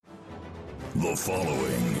The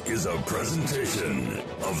following is a presentation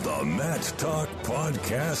of the Matt Talk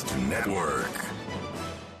Podcast Network.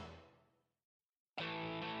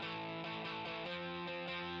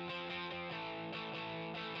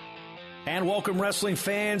 And welcome, wrestling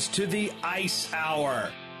fans, to the Ice Hour.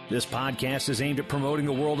 This podcast is aimed at promoting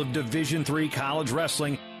the world of Division III college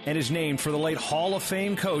wrestling and is named for the late Hall of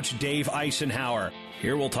Fame coach Dave Eisenhower.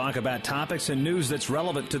 Here we'll talk about topics and news that's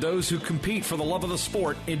relevant to those who compete for the love of the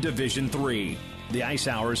sport in Division III. The Ice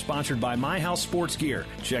Hour is sponsored by My House Sports Gear.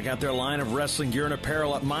 Check out their line of wrestling gear and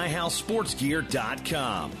apparel at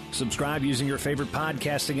myhousesportsgear.com. Subscribe using your favorite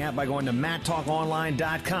podcasting app by going to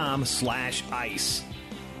matttalkonline.com/ice.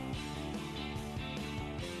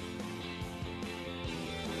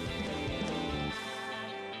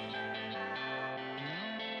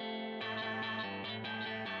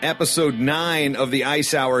 Episode 9 of the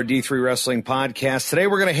Ice Hour D3 Wrestling Podcast. Today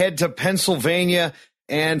we're going to head to Pennsylvania.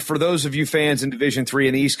 And for those of you fans in Division III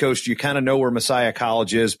in the East Coast, you kind of know where Messiah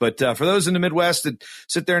College is. But for those in the Midwest that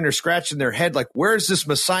sit there and they're scratching their head, like, where's this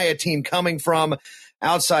Messiah team coming from?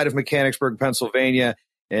 Outside of Mechanicsburg, Pennsylvania,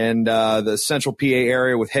 and the Central PA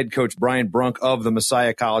area with head coach Bryan Brunk of the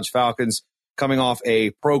Messiah College Falcons, coming off a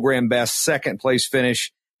program best second-place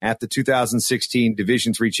finish at the 2016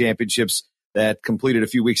 Division III Championships that completed a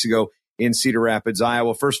few weeks ago in Cedar Rapids,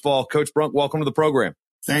 Iowa. First of all, Coach Brunk, welcome to the program.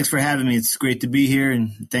 Thanks for having me. It's great to be here,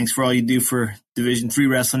 and thanks for all you do for Division III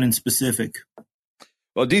wrestling in specific.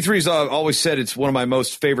 Well, D3's always said it's one of my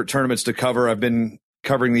most favorite tournaments to cover. I've been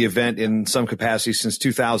covering the event in some capacity since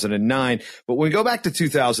 2009. But when we go back to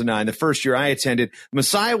 2009, the first year I attended,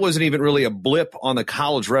 Messiah wasn't even really a blip on the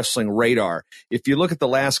college wrestling radar. If you look at the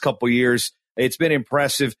last couple years, it's been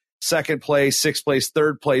impressive. Second place, sixth place,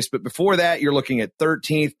 third place. But before that, you're looking at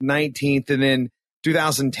 13th, 19th, and then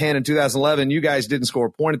 2010 and 2011, you guys didn't score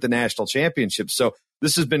a point at the national championship. So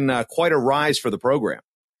this has been quite a rise for the program.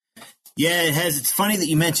 Yeah, it has. It's funny that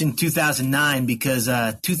you mentioned 2009 because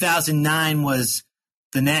 2009 was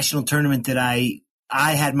the national tournament that I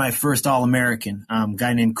had my first All-American,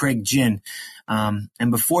 guy named Craig Ginn.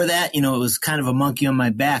 And before that, it was kind of a monkey on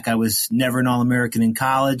my back. I was never an All-American in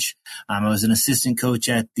college. I was an assistant coach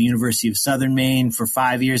at the University of Southern Maine for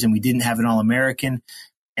 5 years, and we didn't have an All-American.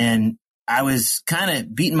 And I was kind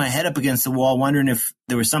of beating my head up against the wall, wondering if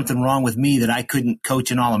there was something wrong with me that I couldn't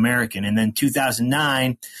coach an All-American. And then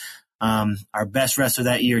 2009, our best wrestler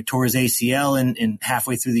that year tore his ACL in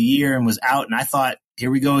halfway through the year and was out. And I thought,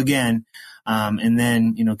 here we go again. And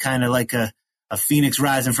then, kind of like a phoenix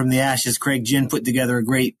rising from the ashes, Craig Ginn put together a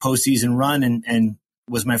great postseason run and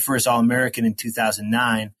was my first All-American in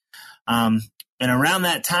 2009. And around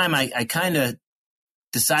that time, I kind of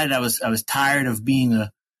decided I was tired of being a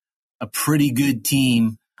pretty good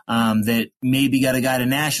team that maybe got a guy to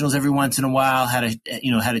nationals every once in a while, had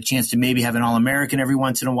a chance to maybe have an All-American every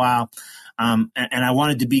once in a while. And I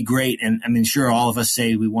wanted to be great. And I mean, sure, all of us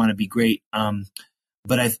say we want to be great.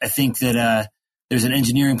 But I think that there's an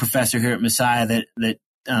engineering professor here at Messiah that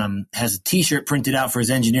has a T-shirt printed out for his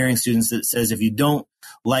engineering students that says, if you don't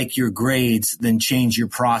like your grades, then change your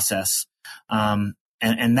process. And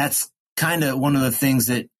that's kind of one of the things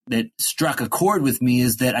that struck a chord with me,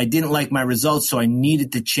 is that I didn't like my results, so I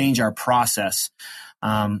needed to change our process.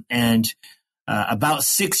 And about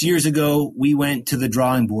 6 years ago, we went to the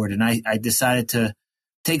drawing board, and I decided to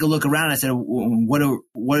take a look around. I said,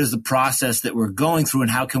 what is the process that we're going through,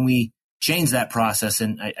 and how can we change that process?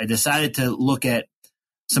 And I decided to look at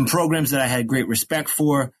some programs that I had great respect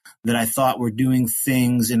for, that I thought were doing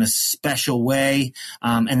things in a special way,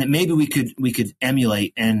 and that maybe we could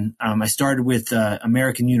emulate. And I started with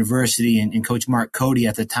American University and Coach Mark Cody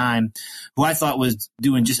at the time, who I thought was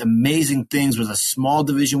doing just amazing things with a small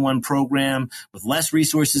Division I program with less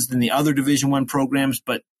resources than the other Division I programs.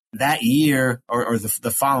 But that year, or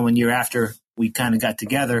the following year after we kind of got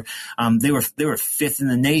together, they were fifth in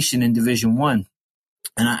the nation in Division I.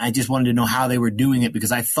 And I just wanted to know how they were doing it,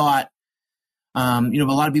 because I thought, a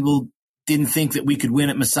lot of people didn't think that we could win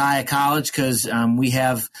at Messiah College because we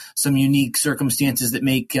have some unique circumstances that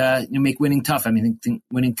make winning tough. I mean, I think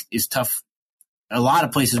winning is tough a lot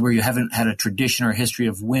of places where you haven't had a tradition or history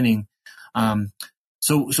of winning.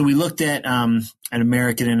 So we looked at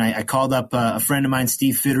American, and I called up a friend of mine,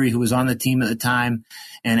 Steve Fittery, who was on the team at the time,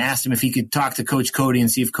 and asked him if he could talk to Coach Cody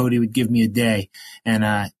and see if Cody would give me a day.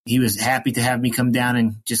 And he was happy to have me come down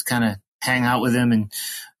and just kind of hang out with him and,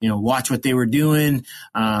 watch what they were doing,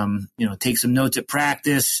 take some notes at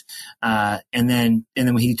practice. And then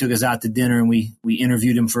he took us out to dinner, and we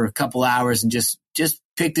interviewed him for a couple hours and just just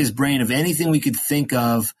picked his brain of anything we could think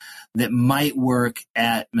of that might work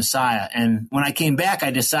at Messiah. And when I came back,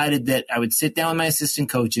 I decided that I would sit down with my assistant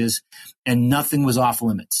coaches and nothing was off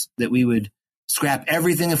limits, that we would scrap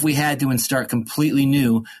everything if we had to and start completely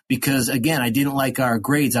new. Because again, I didn't like our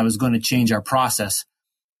grades. I was going to change our process.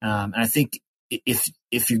 And I think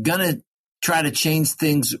if you're going to try to change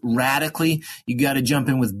things radically, you got to jump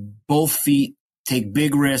in with both feet, take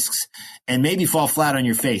big risks, and maybe fall flat on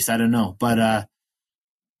your face. I don't know.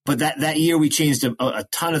 But that year we changed a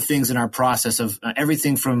ton of things in our process of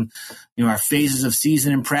everything from, our phases of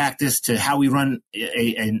season and practice to how we run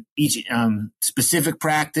each specific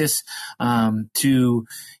practice, to,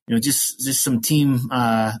 just some team,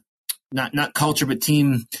 not culture, but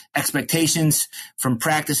team expectations from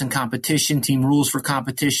practice and competition, team rules for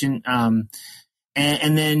competition. And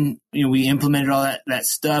then, we implemented all that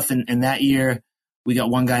stuff. And that year we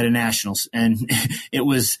got one guy to nationals, and it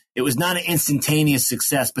was not an instantaneous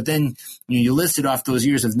success, but then, you listed off those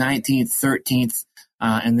years of 19th, 13th,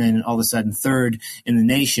 and then all of a sudden third in the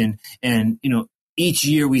nation. And, each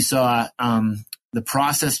year we saw, the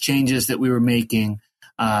process changes that we were making,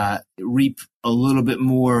 reap a little bit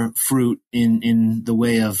more fruit in the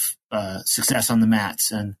way of success on the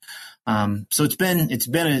mats. And so it's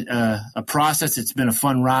been a process. It's been a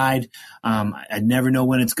fun ride. I never know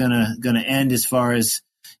when it's gonna end as far as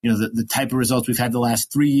the type of results we've had the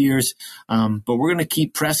last 3 years. But we're gonna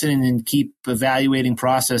keep pressing and keep evaluating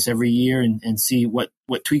process every year and see what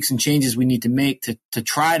tweaks and changes we need to make to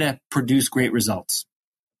try to produce great results.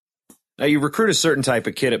 Now, you recruit a certain type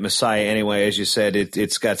of kid at Messiah anyway. As you said,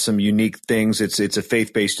 it's got some unique things. It's a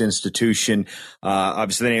faith-based institution.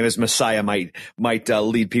 Obviously, the name is Messiah might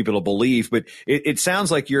lead people to believe, but it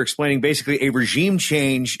sounds like you're explaining basically a regime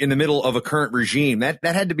change in the middle of a current regime. That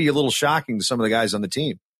had to be a little shocking to some of the guys on the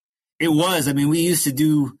team. It was. I mean, we used to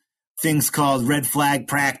do things called red flag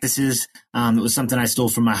practices. It was something I stole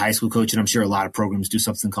from my high school coach, and I'm sure a lot of programs do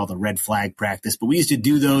something called a red flag practice. But we used to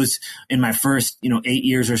do those in my first, 8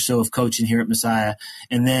 years or so of coaching here at Messiah.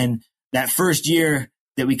 And then that first year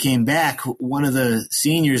that we came back, one of the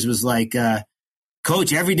seniors was like,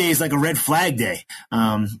 Coach, every day is like a red flag day,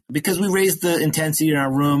 because we raised the intensity in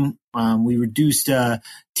our room. We reduced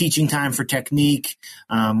teaching time for technique.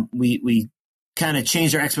 We kind of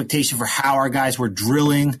changed our expectation for how our guys were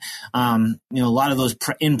drilling. A lot of those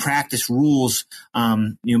in practice rules,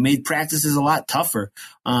 made practices a lot tougher.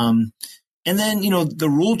 And then, the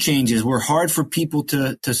rule changes were hard for people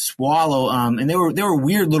to swallow. And they were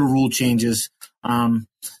weird little rule changes.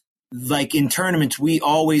 Like in tournaments, we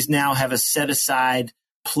always now have a set aside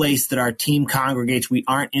place that our team congregates. We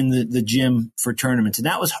aren't in the gym for tournaments. And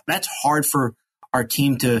that's hard for our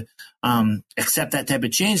team to accept that type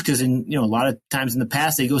of change, because a lot of times in the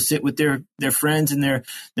past they go sit with their friends and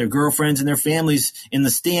their girlfriends and their families in the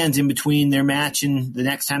stands in between their match and the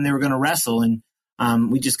next time they were going to wrestle. And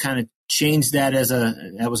we just kind of changed that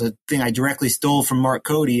that was a thing I directly stole from Mark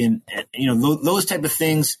Cody. And those type of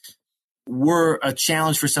things were a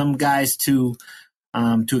challenge for some guys to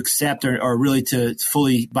accept or really to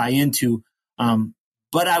fully buy into.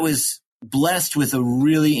 But I was blessed with a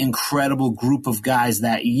really incredible group of guys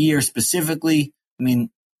that year specifically. I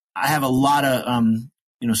mean, I have a lot of,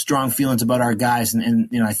 strong feelings about our guys. And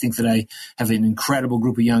I think that I have an incredible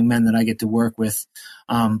group of young men that I get to work with.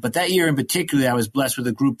 But that year in particular, I was blessed with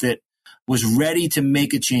a group that was ready to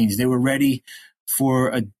make a change. They were ready for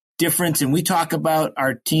a difference. And we talk about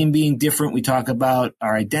our team being different. We talk about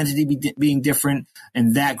our identity being different.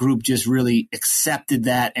 And that group just really accepted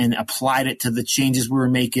that and applied it to the changes we were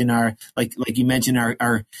making. Like you mentioned,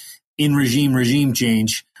 our regime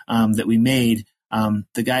change that we made.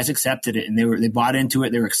 The guys accepted it and they bought into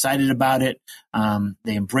it. They were excited about it.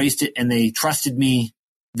 They embraced it, and they trusted me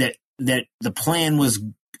that the plan was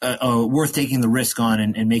worth taking the risk on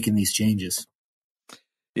and making these changes.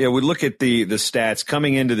 Yeah, we look at the stats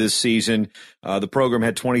coming into this season. The program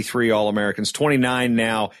had 23 All-Americans, 29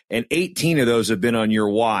 now, and 18 of those have been on your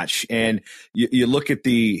watch. And you look at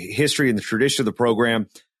the history and the tradition of the program.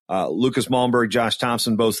 Lucas Malmberg, Josh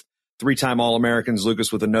Thompson, both 3-time All-Americans,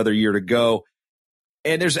 Lucas with another year to go.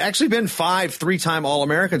 And there's actually been 5 3-time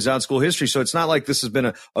All-Americans out in school history. So it's not like this has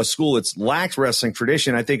been a school that's lacked wrestling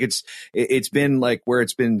tradition. I think it's been like where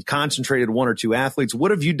it's been concentrated 1 or 2 athletes. What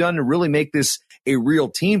have you done to really make this a real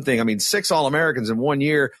team thing? I mean, 6 All-Americans in 1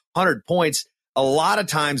 year, 100 points. A lot of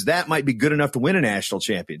times that might be good enough to win a national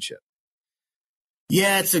championship.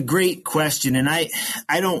 Yeah, it's a great question. And I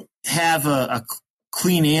don't have a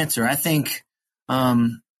clean answer. I think,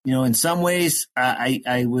 in some ways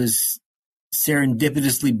I was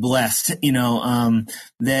serendipitously blessed,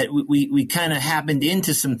 that we kind of happened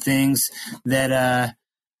into some things that,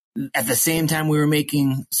 at the same time we were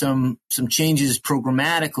making some changes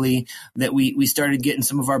programmatically, that we started getting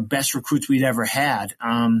some of our best recruits we'd ever had.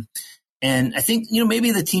 And I think,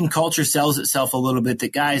 maybe the team culture sells itself a little bit,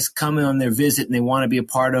 that guys come in on their visit and they want to be a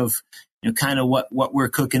part of, kind of what we're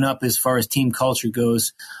cooking up as far as team culture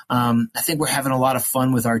goes. I think we're having a lot of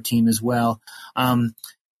fun with our team as well.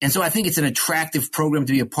 And so I think it's an attractive program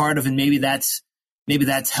to be a part of, and maybe that's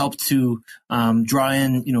helped to draw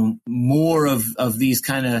in, more of these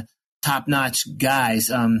kind of top-notch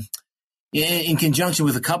guys. In conjunction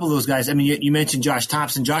with a couple of those guys, I mean, you mentioned Josh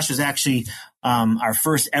Thompson. Josh was actually our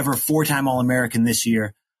first ever 4-time All-American this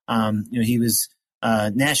year. He was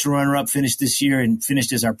national runner-up, finished this year, and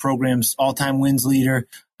finished as our program's all-time wins leader.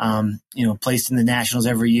 Placed in the nationals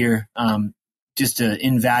every year. Just an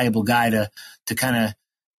invaluable guy to kind of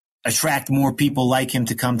attract more people like him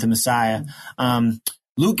to come to Messiah.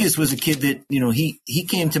 Lucas was a kid that, he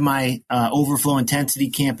came to my Overflow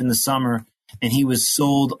Intensity camp in the summer, and he was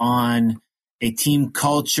sold on a team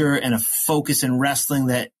culture and a focus in wrestling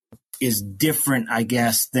that is different, I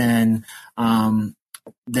guess, than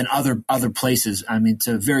other places. I mean, it's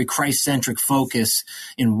a very Christ-centric focus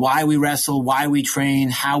in why we wrestle, why we train,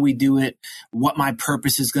 how we do it, what my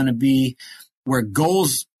purpose is going to be, where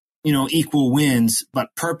goals, equal wins,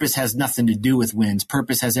 but purpose has nothing to do with wins.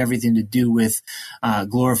 Purpose has everything to do with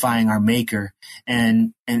glorifying our Maker.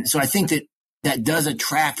 And so I think that does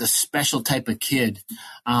attract a special type of kid.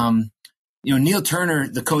 Neil Turner,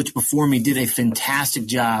 the coach before me, did a fantastic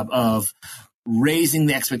job of raising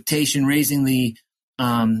the expectation, raising the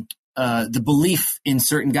belief in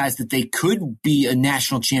certain guys that they could be a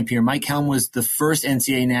national champion. Mike Helm was the first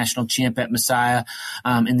NCAA national champ at Messiah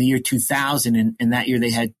in the year 2000, and that year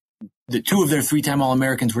they had the two of their 3-time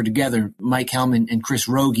All-Americans were together, Mike Helm and Chris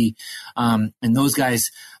Rogie, and those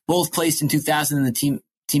guys both placed in 2000, and the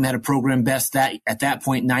team had a program best at that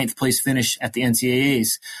point, 9th place finish at the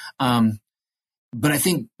NCAAs. But I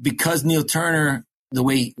think because Neil Turner, the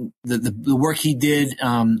way the work he did,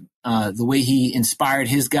 the way he inspired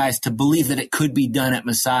his guys to believe that it could be done at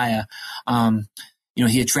Messiah,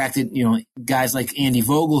 he attracted, guys like Andy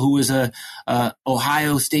Vogel, who was a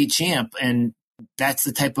Ohio State champ, and that's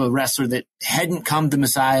the type of wrestler that hadn't come to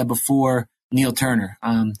Messiah before Neil Turner.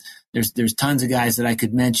 There's tons of guys that I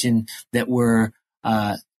could mention that were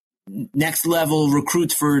next level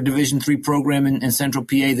recruits for a Division III program in Central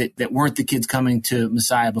PA that weren't the kids coming to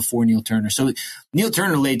Messiah before Neil Turner. So Neil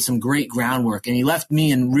Turner laid some great groundwork, and he left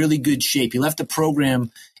me in really good shape. He left the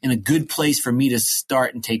program in a good place for me to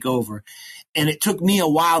start and take over. And it took me a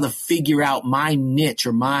while to figure out my niche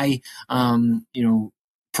or my,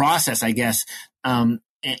 process, I guess. And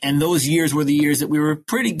those years were the years that we were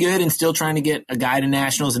pretty good and still trying to get a guy to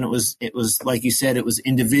nationals. And it was like you said, it was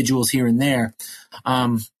individuals here and there.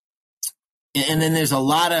 And then there's a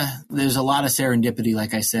lot of serendipity,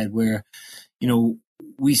 like I said, where,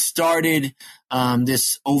 we started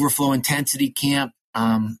this Overflow Intensity camp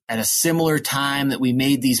at a similar time that we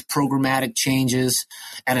made these programmatic changes,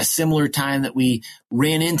 at a similar time that we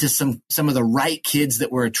ran into some of the right kids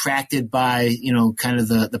that were attracted by, kind of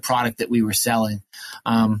the product that we were selling.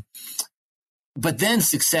 But then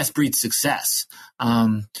success breeds success.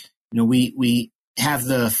 We have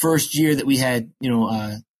the first year that we had,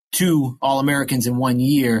 2 All-Americans in 1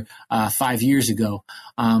 year, 5 years ago.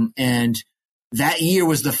 And that year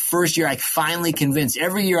was the first year I finally convinced.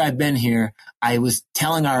 Every year I've been here, I was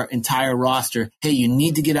telling our entire roster, hey, you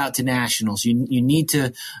need to get out to nationals. You need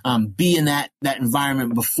to be in that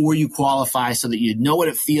environment before you qualify so that you know what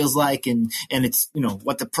it feels like and it's,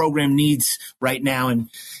 what the program needs right now. And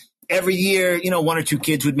every year, 1 or 2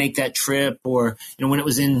 kids would make that trip, or, when it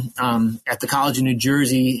was in at the College of New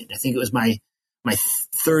Jersey, I think it was my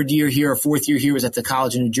 3rd year here or 4th year here was at the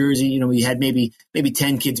College of New Jersey. We had maybe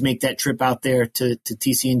 10 kids make that trip out there to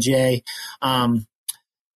TC&J.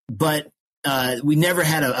 But we never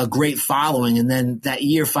had a great following. And then that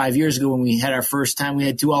year, 5 years ago, when we had our first time, we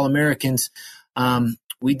had 2 All-Americans.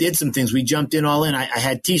 We did some things. We jumped in all in. I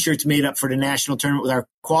had T-shirts made up for the national tournament with our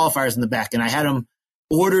qualifiers in the back, and I had them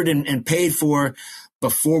ordered and paid for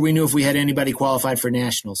before we knew if we had anybody qualified for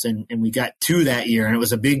nationals. And we got 2 that year, and it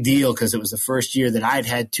was a big deal because it was the first year that I'd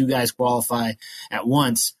had 2 guys qualify at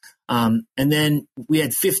once. And then we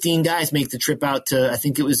had 15 guys make the trip out to, I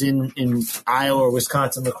think it was in Iowa or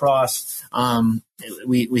Wisconsin lacrosse.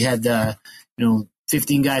 We had,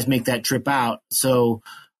 15 guys make that trip out. So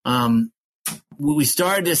we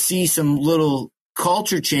started to see some little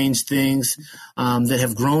culture change things that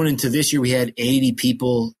have grown into this year. We had 80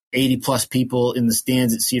 plus people in the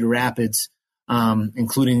stands at Cedar Rapids.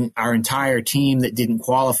 including our entire team that didn't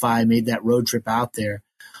qualify, made that road trip out there.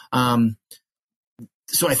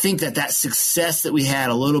 So I think that success that we had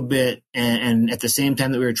a little bit, and at the same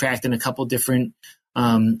time that we were attracting a couple different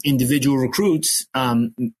individual recruits,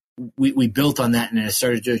 we built on that, and it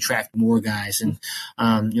started to attract more guys. And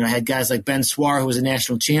I had guys like Ben Swar, who was a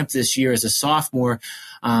national champ this year as a sophomore.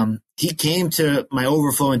 He came to my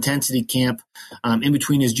Overflow Intensity camp in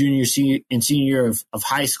between his junior and senior year of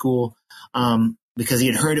high school because he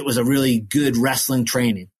had heard it was a really good wrestling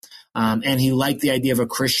training, and he liked the idea of a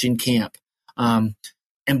Christian camp.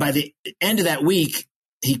 And by the end of that week,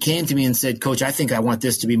 he came to me and said, "Coach, I think I want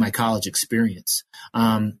this to be my college experience."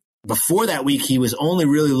 Before that week, he was only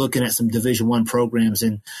really looking at some Division I programs.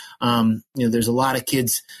 And, there's a lot of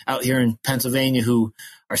kids out here in Pennsylvania who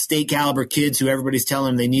are state caliber kids who everybody's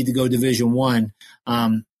telling them they need to go Division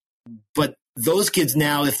I. But those kids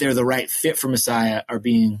now, if they're the right fit for Messiah, are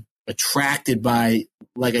being attracted by,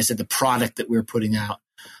 like I said, the product that we're putting out.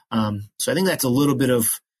 So I think that's a little bit of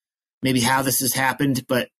maybe how this has happened,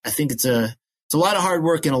 but I think it's a lot of hard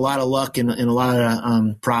work and a lot of luck and a lot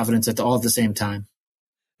of providence all at the same time.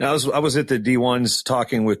 Now, I was at the D1s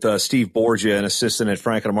talking with Steve Borgia, an assistant at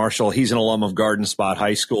Franklin Marshall. He's an alum of Garden Spot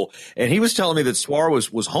High School, and he was telling me that Swar was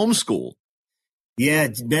homeschooled. Yeah,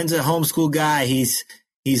 Ben's a homeschool guy. He's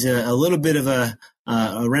a little bit of a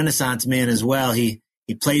Renaissance man as well. He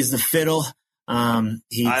plays the fiddle.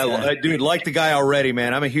 Dude, like the guy already,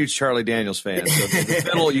 man. I'm a huge Charlie Daniels fan. So the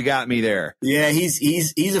fiddle, you got me there. Yeah,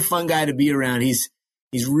 he's a fun guy to be around. He's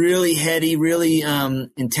really heady, really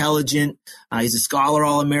intelligent. He's a scholar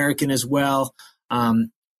All-American as well.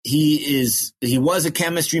 He was a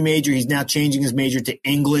chemistry major. He's now changing his major to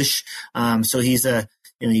English. So he's a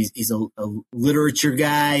literature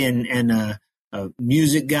guy and a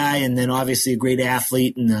music guy, and then obviously a great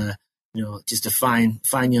athlete and just a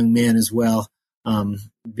fine young man as well.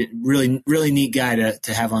 Really, really neat guy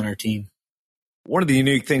to have on our team. One of the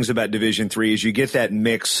unique things about Division III is you get that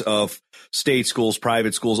mix of state schools,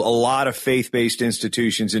 private schools, a lot of faith-based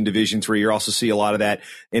institutions in Division III. You also see a lot of that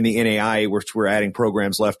in the NAIA, which we're adding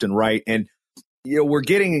programs left and right. And, we're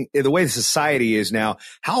getting the way the society is now.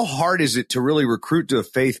 How hard is it to really recruit to a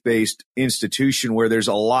faith-based institution where there's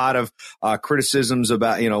a lot of criticisms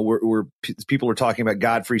about, where people are talking about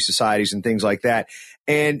God-free societies and things like that.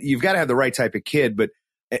 And you've got to have the right type of kid. But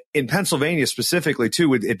in Pennsylvania specifically,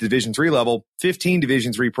 too, at Division III level, 15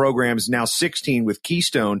 Division III programs, now 16 with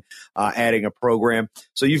Keystone adding a program.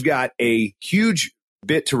 So you've got a huge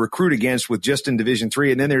bit to recruit against with just in Division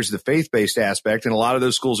III. And then there's the faith-based aspect, and a lot of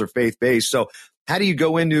those schools are faith-based. So how do you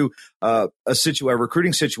go into a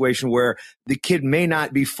recruiting situation where the kid may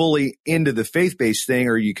not be fully into the faith-based thing,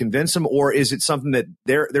 or you convince them, or is it something that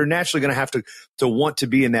they're naturally going to have to want to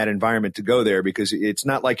be in that environment to go there? Because it's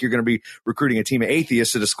not like you're going to be recruiting a team of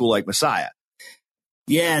atheists at a school like Messiah.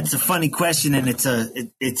 Yeah, it's a funny question, and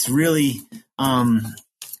it's really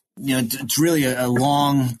it's really a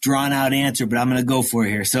long, drawn-out answer, but I'm going to go for it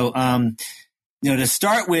here. So, to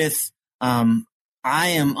start with, I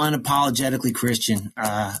am unapologetically Christian.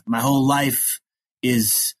 My whole life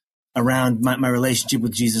is around my relationship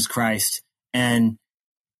with Jesus Christ, and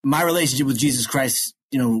my relationship with Jesus Christ,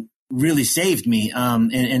 really saved me.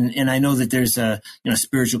 And I know that there's a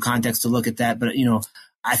spiritual context to look at that, but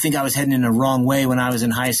I think I was heading in the wrong way when I was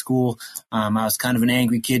in high school. I was kind of an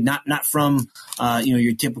angry kid, not from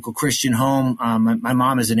your typical Christian home. My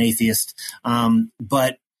mom is an atheist,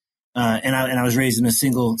 but I was raised in a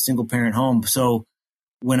single parent home. So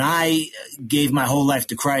when I gave my whole life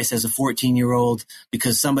to Christ as a 14-year-old,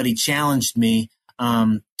 because somebody challenged me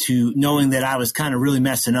to knowing that I was kind of really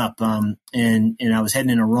messing up, and I was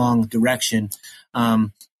heading in a wrong direction,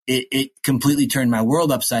 it completely turned my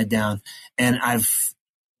world upside down. And I've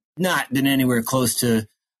not been anywhere close to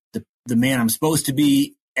the man I'm supposed to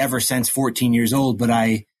be ever since 14 years old, but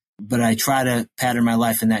I try to pattern my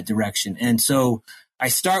life in that direction. And so I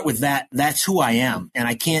start with that. That's who I am, and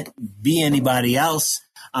I can't be anybody else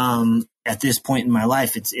at this point in my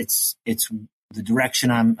life. It's the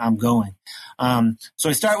direction I'm going. So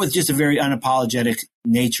I start with just a very unapologetic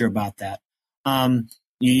nature about that.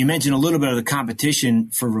 You mentioned a little bit of the competition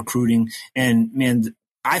for recruiting, and man,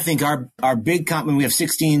 I think our big we have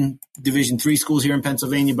 16 Division III schools here in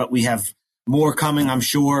Pennsylvania, but we have more coming, I'm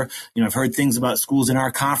sure. I've heard things about schools in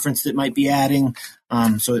our conference that might be adding.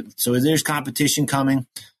 So there's competition coming.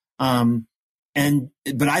 But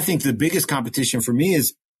I think the biggest competition for me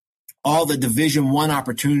is all the Division I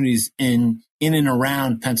opportunities in and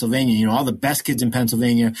around Pennsylvania. All the best kids in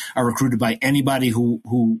Pennsylvania are recruited by anybody who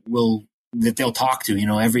will that they'll talk to.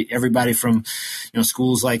 Everybody from,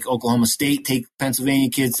 schools like Oklahoma State take Pennsylvania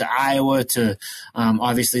kids to Iowa to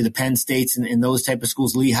obviously the Penn States and those type of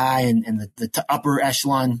schools, Lehigh and the upper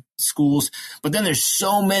echelon schools. But then there's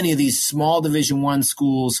so many of these small Division I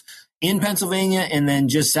schools in Pennsylvania and then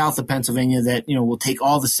just south of Pennsylvania that, will take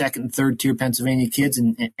all the second and third tier Pennsylvania kids,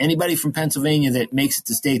 and anybody from Pennsylvania that makes it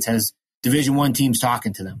to states has Division I teams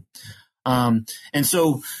talking to them. And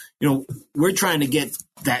so, we're trying to get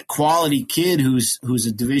that quality kid who's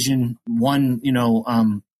a Division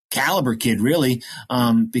I, caliber kid, really,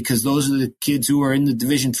 because those are the kids who are in the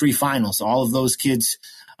Division III finals. All of those kids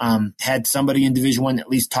had somebody in Division I at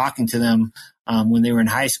least talking to them when they were in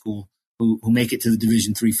high school who make it to the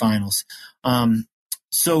Division III finals.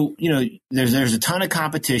 So, there's a ton of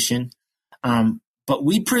competition, but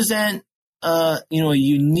we present, a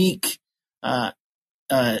unique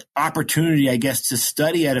opportunity, I guess, to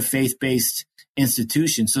study at a faith-based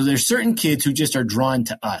institution. So there's certain kids who just are drawn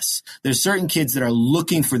to us. There's certain kids that are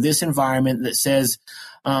looking for this environment that says,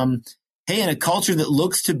 hey, in a culture that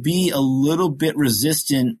looks to be a little bit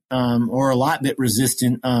resistant, or a lot bit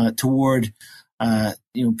resistant, toward,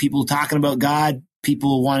 people talking about God,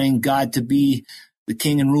 people wanting God to be the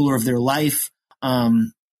king and ruler of their life.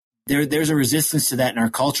 There's a resistance to that in our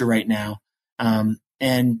culture right now.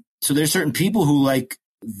 And so there's certain people who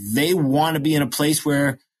they want to be in a place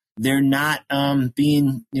where they're not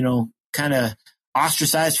being, kind of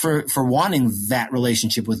ostracized for wanting that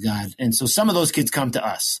relationship with God. And so some of those kids come to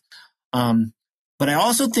us. But I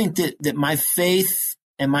also think that my faith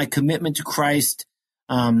and my commitment to Christ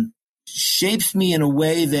shapes me in a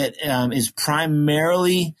way that is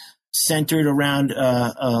primarily centered around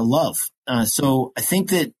love. So I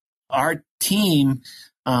think that our team,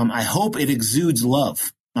 I hope it exudes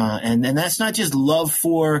love. And that's not just love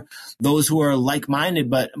for those who are like-minded,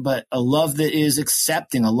 but a love that is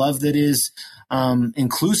accepting, a love that is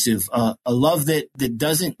inclusive, a love that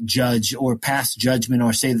doesn't judge or pass judgment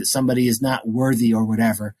or say that somebody is not worthy or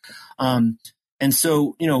whatever. And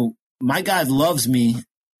so, my God loves me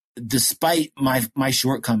despite my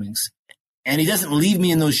shortcomings. And he doesn't leave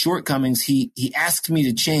me in those shortcomings. He asks me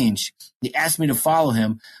to change. He asks me to follow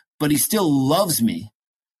him, but he still loves me.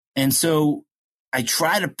 And so I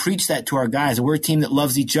try to preach that to our guys. We're a team that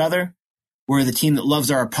loves each other. We're the team that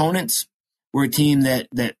loves our opponents. We're a team that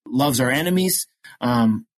loves our enemies.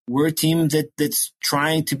 We're a team that's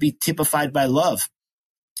trying to be typified by love.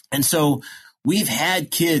 And so we've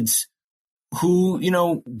had kids who,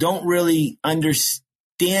 don't really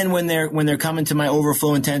understand when they're coming to my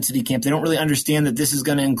overflow intensity camp. They don't really understand that this is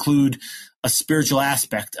going to include a spiritual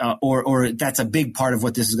aspect, or that's a big part of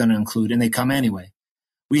what this is going to include, and they come anyway.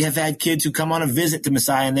 We have had kids who come on a visit to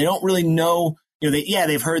Messiah and they don't really know,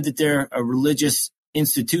 they've heard that they're a religious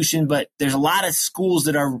institution, but there's a lot of schools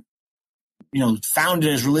that are, founded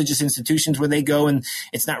as religious institutions where they go and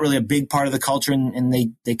it's not really a big part of the culture, and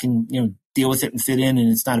they can, deal with it and fit in, and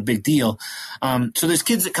it's not a big deal. So there's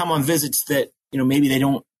kids that come on visits that, maybe they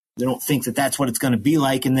don't think that that's what it's going to be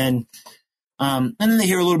like. And then they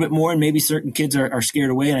hear a little bit more, and maybe certain kids are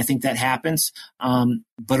scared away, and I think that happens.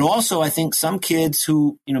 But also, I think some kids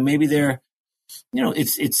who, maybe they're,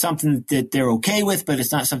 it's something that they're okay with, but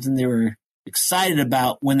it's not something they were excited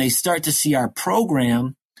about when they start to see our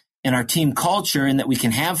program and our team culture, and that we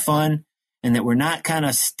can have fun, and that we're not kind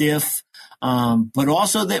of stiff, but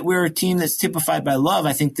also that we're a team that's typified by love.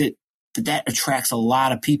 I think that attracts a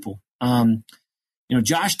lot of people.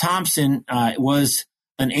 Josh Thompson was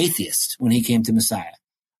an atheist when he came to Messiah.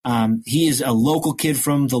 He is a local kid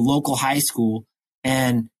from the local high school,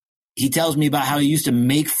 and he tells me about how he used to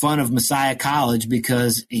make fun of Messiah College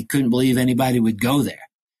because he couldn't believe anybody would go there.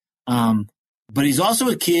 But he's also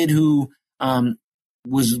a kid who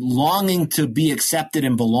was longing to be accepted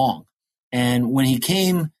and belong. And when he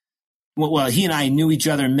came, he and I knew each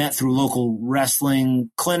other and met through local wrestling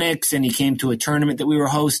clinics, and he came to a tournament that we were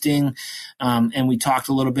hosting, and we talked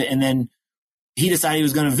a little bit, and then he decided he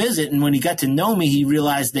was going to visit. And when he got to know me, he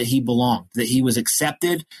realized that he belonged, that he was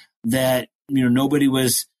accepted, that, nobody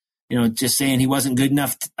was, just saying he wasn't good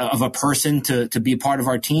enough of a person to be a part of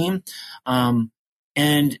our team.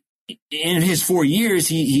 And in his 4 years,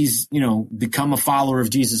 he's become a follower of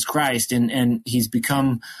Jesus Christ, and he's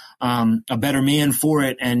become a better man for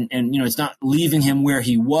it. And it's not leaving him where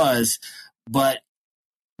he was, but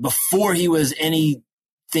before he was anything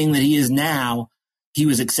that he is now, he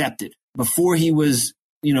was accepted. Before he was,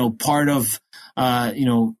 part of,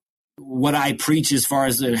 what I preach as far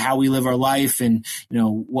as how we live our life and,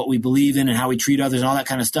 what we believe in and how we treat others and all that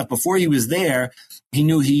kind of stuff. Before he was there, he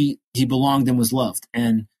knew he belonged and was loved.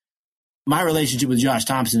 And my relationship with Josh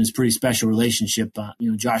Thompson is a pretty special relationship.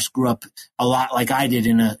 Josh grew up a lot like I did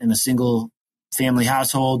in a single family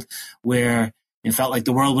household where it felt like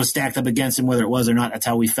the world was stacked up against him, whether it was or not. That's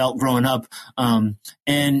how we felt growing up. And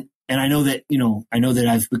I know that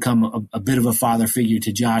I've become a bit of a father figure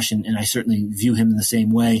to Josh, and I certainly view him in the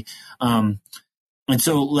same way. And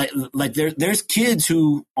so like there's kids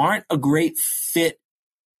who aren't a great fit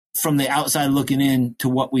from the outside looking in to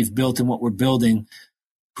what we've built and what we're building,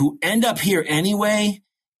 who end up here anyway.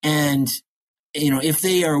 And, if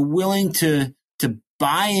they are willing to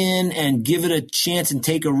buy in and give it a chance and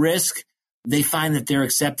take a risk, they find that they're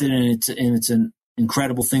accepted, and it's an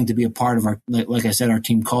incredible thing to be a part of. Our, like I said, our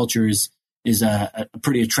team culture is a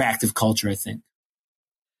pretty attractive culture, I think.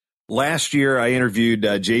 Last year, I interviewed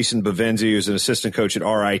Jason Bavenzi, who's an assistant coach at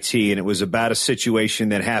RIT, and it was about a situation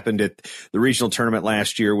that happened at the regional tournament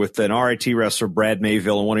last year with an RIT wrestler, Brad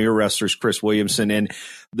Mayville, and one of your wrestlers, Chris Williamson. And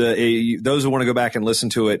those who want to go back and listen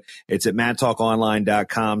to it, it's at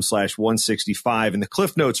mattalkonline.com/165. And the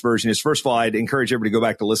Cliff Notes version is, first of all, I'd encourage everybody to go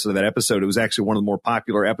back to listen to that episode. It was actually one of the more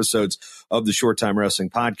popular episodes of the Short Time Wrestling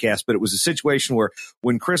podcast. But it was a situation where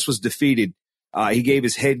when Chris was defeated, he gave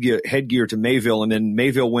his headgear to Mayville, and then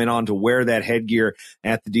Mayville went on to wear that headgear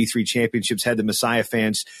at the D3 championships, had the Messiah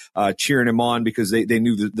fans cheering him on because they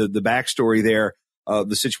knew the backstory there of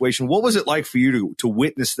the situation. What was it like for you to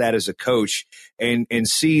witness that as a coach and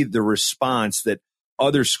see the response that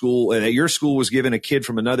that your school was giving a kid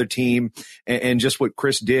from another team, and just what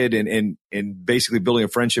Chris did and basically building a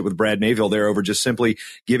friendship with Brad Mayville there over just simply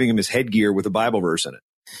giving him his headgear with a Bible verse in it?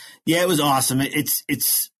 Yeah, it was awesome.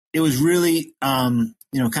 It was really, kind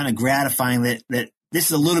of gratifying that this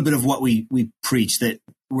is a little bit of what we preach, that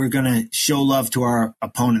we're going to show love to our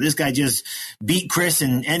opponent. This guy just beat Chris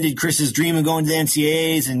and ended Chris's dream of going to the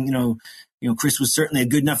NCAAs. And, Chris was certainly a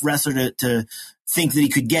good enough wrestler to think that he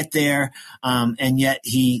could get there. And yet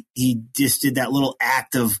he just did that little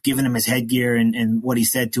act of giving him his headgear and what he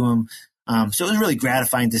said to him. So it was really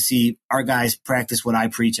gratifying to see our guys practice what I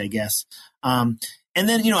preach, I guess. And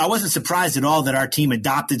then, I wasn't surprised at all that our team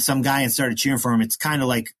adopted some guy and started cheering for him. It's kind of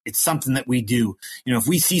like it's something that we do. If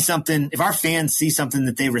we see something, if our fans see something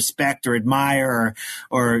that they respect or admire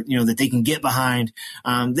or that they can get behind,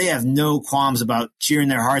 they have no qualms about cheering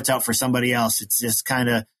their hearts out for somebody else. It's just kind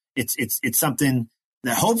of, it's something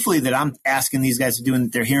that hopefully that I'm asking these guys to do and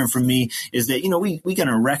that they're hearing from me is that, we going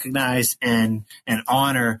to recognize and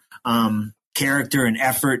honor character and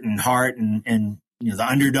effort and heart and the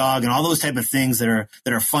underdog and all those type of things that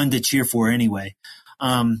are fun to cheer for anyway.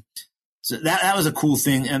 So that was a cool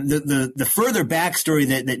thing. And the further backstory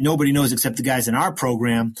that nobody knows except the guys in our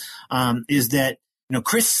program, is that,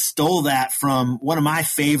 Chris stole that from one of my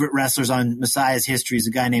favorite wrestlers on Messiah's history, is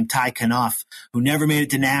a guy named Ty Kanoff, who never made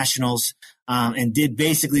it to nationals, and did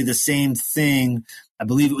basically the same thing. I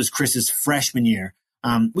believe it was Chris's freshman year.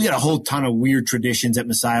 We got a whole ton of weird traditions at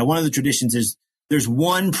Messiah. One of the traditions is there's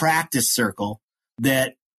one practice circle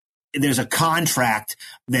that there's a contract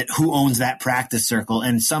that who owns that practice circle.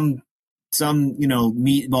 And some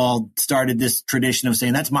meatball started this tradition of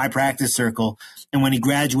saying, that's my practice circle. And when he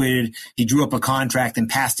graduated, he drew up a contract and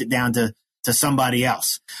passed it down to somebody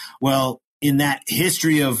else. Well, in that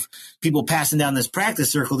history of people passing down this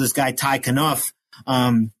practice circle, this guy, Ty Kanoff,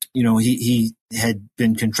 he had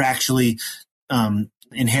been contractually,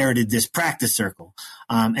 inherited this practice circle.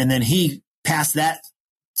 And then he passed that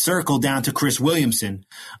circle down to Chris Williamson.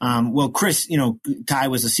 Chris, Ty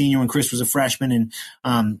was a senior when Chris was a freshman,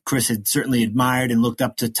 and Chris had certainly admired and looked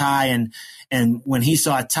up to Ty. And when he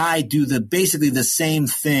saw Ty do basically the same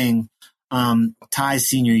thing, Ty's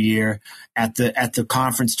senior year at the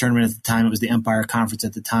conference tournament at the time, it was the Empire Conference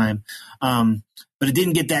at the time. But it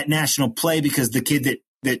didn't get that national play because the kid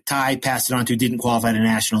that Ty passed it on to didn't qualify to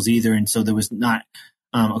nationals either. And so there was not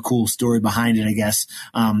a cool story behind it, I guess.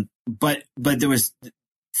 But there was,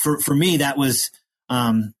 for me, that was,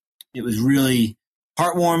 it was really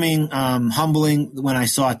heartwarming, humbling when I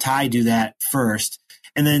saw Ty do that first.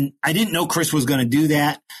 And then I didn't know Chris was going to do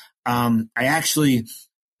that. I actually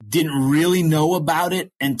didn't really know about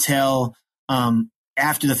it until,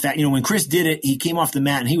 after the fact. When Chris did it, he came off the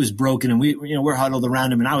mat and he was broken, and we're huddled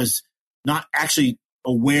around him, and I was not actually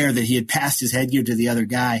aware that he had passed his headgear to the other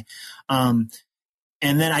guy. And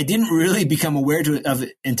then I didn't really become aware of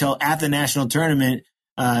it until at the national tournament.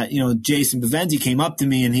 Jason Bavenzi came up to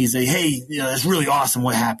me and he's like, "Hey, that's really awesome.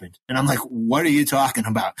 What happened?" And I'm like, "What are you talking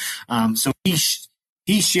about?" So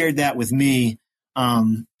he shared that with me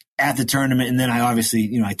at the tournament, and then I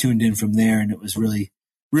obviously, I tuned in from there, and it was really,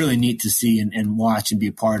 really neat to see and watch and be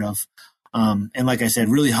a part of. And like I said,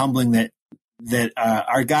 really humbling that that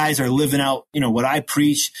our guys are living out, what I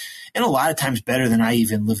preach, and a lot of times better than I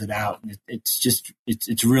even live it out.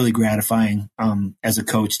 It's really gratifying as a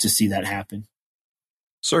coach to see that happen.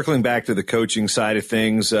 Circling back to the coaching side of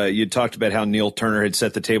things, you talked about how Neil Turner had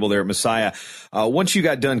set the table there at Messiah. Once you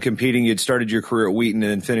got done competing, you'd started your career at Wheaton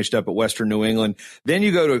and then finished up at Western New England. Then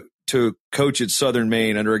you go to coach at Southern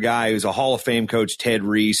Maine under a guy who's a Hall of Fame coach, Ted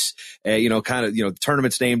Reese. The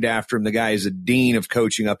tournament's named after him. The guy is a dean of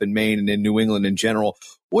coaching up in Maine and in New England in general.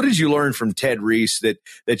 What did you learn from Ted Reese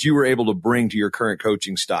that you were able to bring to your current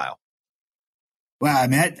coaching style? Wow,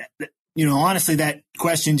 man. Honestly, that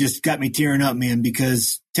question just got me tearing up, man,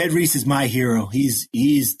 because Ted Reese is my hero. He's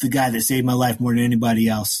the guy that saved my life more than anybody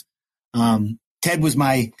else. Ted was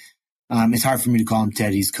it's hard for me to call him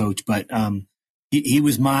Ted. He's coach, but he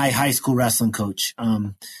was my high school wrestling coach.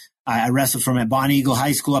 I wrestled from at Bonnie Eagle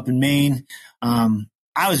High School up in Maine.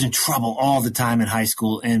 I was in trouble all the time in high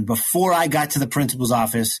school. And before I got to the principal's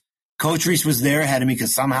office, Coach Reese was there ahead of me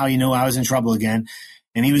because somehow I was in trouble again.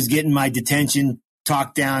 And he was getting my detention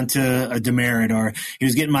talked down to a demerit, or he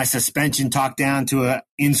was getting my suspension talked down to a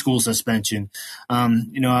in-school suspension. I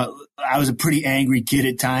was a pretty angry kid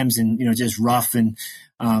at times, and just rough, and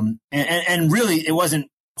really it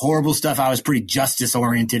wasn't horrible stuff. I was pretty justice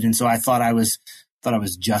oriented, and so I thought I was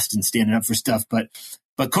just and standing up for stuff. But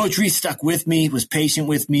Coach Reese stuck with me, was patient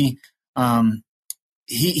with me.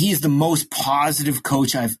 He's the most positive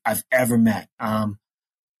coach I've ever met.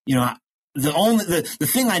 The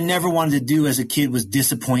thing I never wanted to do as a kid was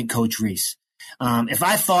disappoint Coach Reese. If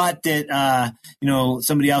I thought that,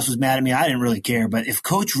 somebody else was mad at me, I didn't really care. But if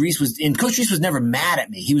Coach Reese was never mad at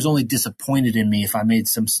me. He was only disappointed in me if I made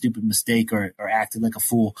some stupid mistake or acted like a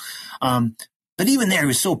fool. But even there, he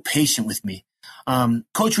was so patient with me.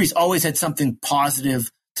 Coach Reese always had something positive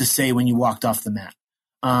to say when you walked off the mat.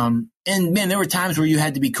 And man, there were times where you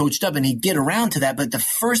had to be coached up, and he'd get around to that. But the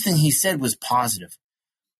first thing he said was positive.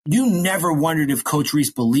 You never wondered if Coach Reese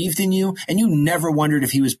believed in you, and you never wondered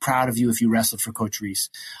if he was proud of you if you wrestled for Coach Reese.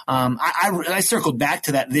 I circled back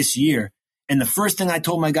to that this year, and the first thing I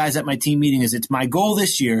told my guys at my team meeting is it's my goal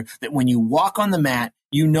this year that when you walk on the mat,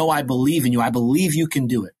 I believe in you. I believe you can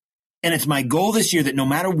do it. And it's my goal this year that no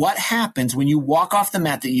matter what happens, when you walk off the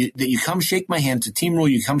mat, that you come shake my hand. It's a team rule.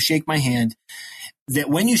 You come shake my hand. That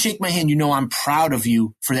when you shake my hand, I'm proud of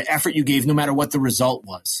you for the effort you gave, no matter what the result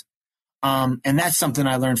was. And that's something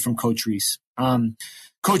I learned from Coach Reese.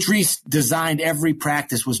 Coach Reese designed every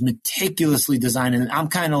practice, was meticulously designed. And I'm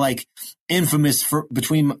kind of like infamous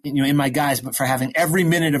in my guys, but for having every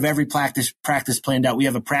minute of every practice planned out. We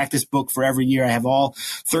have a practice book for every year. I have all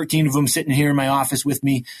 13 of them sitting here in my office with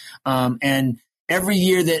me. And every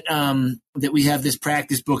year that we have this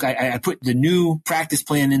practice book, I put the new practice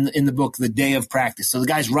plan in the book the day of practice. So the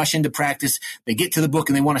guys rush into practice, they get to the book,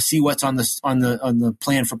 and they want to see what's on the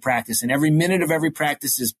plan for practice. And every minute of every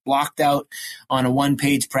practice is blocked out on a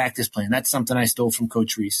 1-page practice plan. That's something I stole from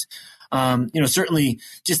Coach Reese. Certainly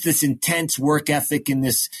just this intense work ethic and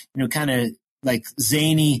this, kind of like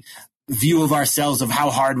zany view of ourselves of how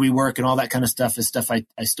hard we work and all that kind of stuff is stuff I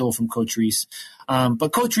stole from Coach Reese.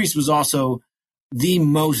 But Coach Reese was also the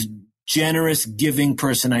most generous, giving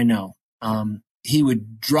person I know. He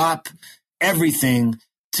would drop everything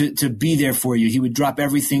to be there for you. He would drop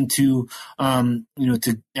everything he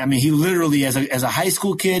literally, as a high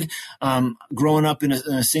school kid, growing up in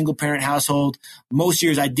a single parent household, most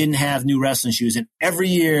years I didn't have new wrestling shoes. And every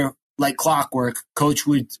year, like clockwork, Coach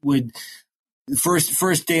would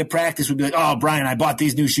first day of practice would be like, "Oh, Bryan, I bought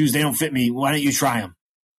these new shoes. They don't fit me. Why don't you try them?"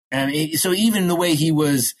 And so even the way he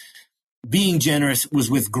was being generous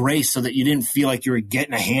was with grace, so that you didn't feel like you were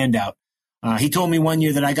getting a handout. He told me one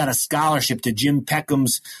year that I got a scholarship to Jim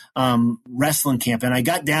Peckham's wrestling camp, and I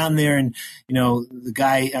got down there, and the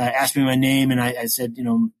guy asked me my name, and I said,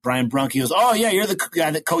 Bryan Brunk. He goes, "Oh yeah, you're the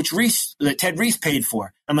guy that Ted Reese paid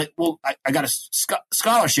for." I'm like, "Well, I got a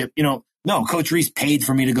scholarship." No, Coach Reese paid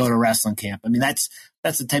for me to go to wrestling camp. I mean, that's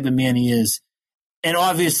the type of man he is, and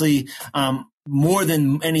obviously, more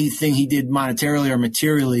than anything he did monetarily or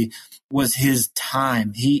materially was his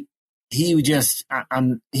time. He would just,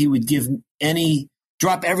 he would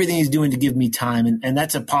drop everything he's doing to give me time. And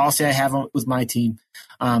that's a policy I have with my team.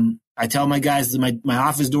 I tell my guys that my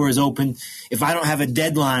office door is open. If I don't have a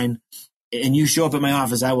deadline and you show up at my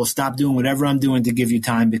office, I will stop doing whatever I'm doing to give you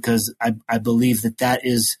time, because I believe that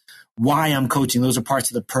is why I'm coaching. Those are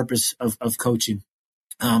parts of the purpose of coaching.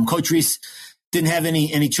 Coach Reese didn't have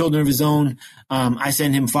any children of his own. I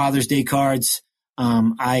sent him Father's Day cards.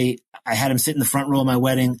 I had him sit in the front row of my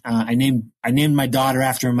wedding. I named my daughter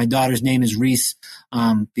after him. My daughter's name is Reese,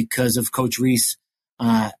 because of Coach Reese.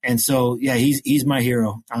 And so, yeah, he's my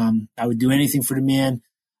hero. I would do anything for the man.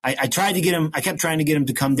 I tried to get him. I kept trying to get him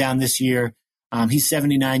to come down this year. He's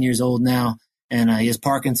 79 years old now, and he has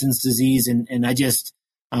Parkinson's disease. And I just,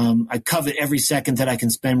 I covet every second that I can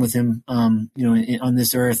spend with him, on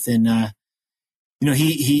this earth. And,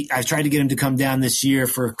 I tried to get him to come down this year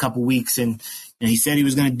for a couple weeks, and he said he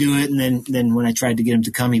was going to do it. And then when I tried to get him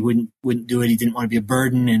to come, he wouldn't do it. He didn't want to be a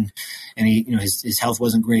burden, and he, his health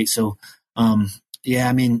wasn't great. So, I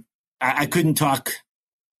couldn't talk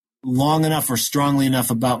long enough or strongly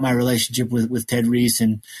enough about my relationship with Ted Reese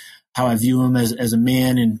and how I view him as a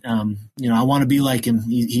man. And, I want to be like him.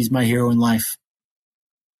 He's my hero in life.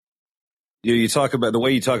 You talk about the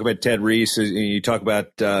way you talk about Ted Reese, and you talk about,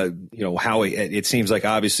 how it seems like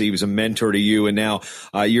obviously he was a mentor to you. And now,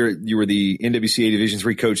 you were the NWCA Division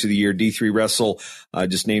III Coach of the Year. D3 Wrestle,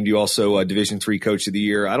 just named you also a Division III Coach of the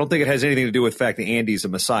Year. I don't think it has anything to do with the fact that Andy's a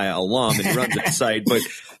Messiah alum and he runs that site,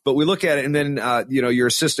 but we look at it, and then, your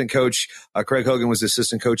assistant coach, Craig Hogan, was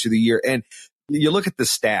assistant coach of the year. And you look at the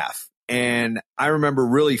staff, and I remember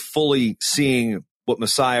really fully seeing what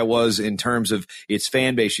Messiah was in terms of its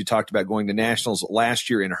fan base. You talked about going to nationals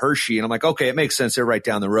last year in Hershey, and I'm like, okay, it makes sense. They're right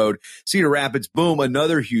down the road. Cedar Rapids, boom,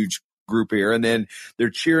 another huge group here. And then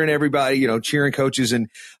they're cheering everybody, cheering coaches. And,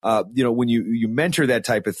 when you mentor that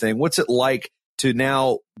type of thing, what's it like to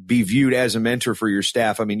now be viewed as a mentor for your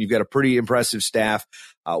staff? I mean, you've got a pretty impressive staff.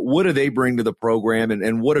 What do they bring to the program,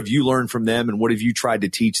 and what have you learned from them, and what have you tried to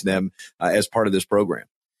teach them as part of this program?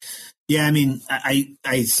 Yeah, I mean,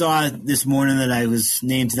 I saw this morning that I was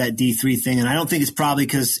named to that D3 thing, and I don't think it's probably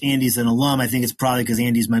because Andy's an alum. I think it's probably because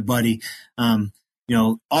Andy's my buddy.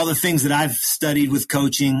 All the things that I've studied with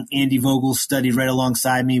coaching, Andy Vogel studied right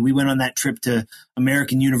alongside me. We went on that trip to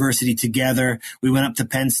American University together. We went up to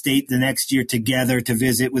Penn State the next year together to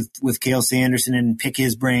visit with Cale Sanderson and pick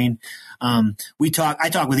his brain. I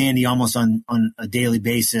talk with Andy almost on a daily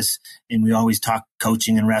basis, and we always talk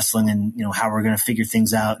coaching and wrestling and, how we're going to figure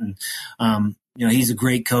things out. And, he's a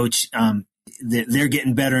great coach. They're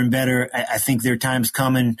getting better and better. I think there are times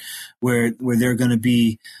coming where they're going to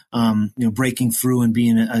be, breaking through and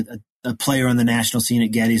being a player on the national scene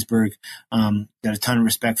at Gettysburg. Got a ton of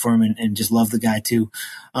respect for him and just love the guy too.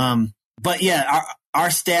 But yeah,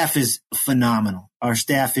 our staff is phenomenal. Our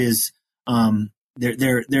staff is,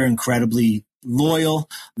 they're incredibly loyal.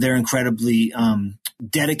 They're incredibly,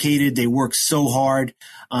 dedicated. They work so hard.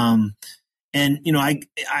 I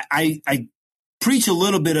preach a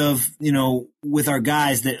little bit of, with our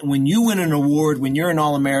guys that when you win an award, when you're an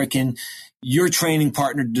All-American, your training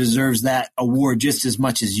partner deserves that award just as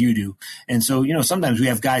much as you do. And so, sometimes we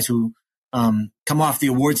have guys who come off the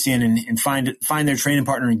award stand and find their training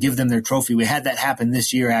partner and give them their trophy. We had that happen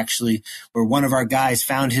this year, actually, where one of our guys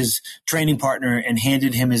found his training partner and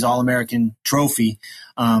handed him his All-American trophy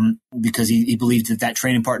because he believed that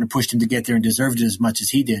training partner pushed him to get there and deserved it as much as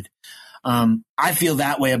he did. I feel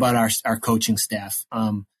that way about our coaching staff.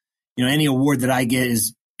 Any award that I get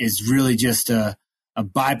is really just a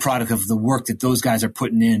byproduct of the work that those guys are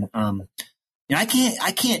putting in. I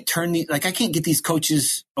can't get these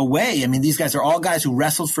coaches away. I mean, these guys are all guys who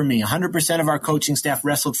wrestled for me. 100% of our coaching staff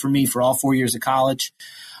wrestled for me for all 4 years of college.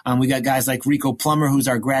 We got guys like Rico Plummer, who's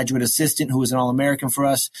our graduate assistant, who was an All-American for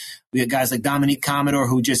us. We got guys like Dominique Commodore,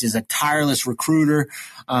 who just is a tireless recruiter.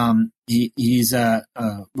 He was a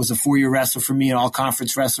 4-year wrestler for me, an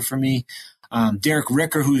all-conference wrestler for me. Derek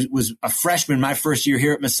Ricker, who was a freshman my first year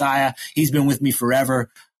here at Messiah. He's been with me forever.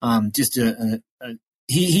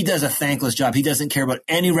 He does a thankless job. He doesn't care about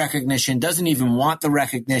any recognition, doesn't even want the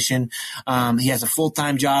recognition. He has a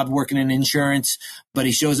full-time job working in insurance, but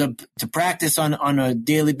he shows up to practice on a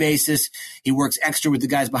daily basis. He works extra with the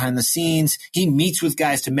guys behind the scenes. He meets with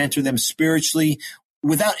guys to mentor them spiritually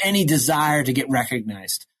without any desire to get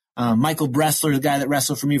recognized. Michael Bressler, the guy that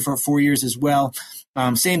wrestled for me for 4 years as well.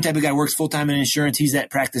 Same type of guy, works full-time in insurance. He's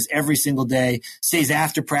at practice every single day, stays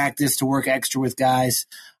after practice to work extra with guys,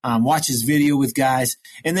 watches video with guys.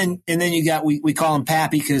 And then you got, we call him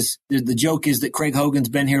Pappy because the joke is that Craig Hogan's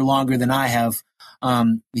been here longer than I have.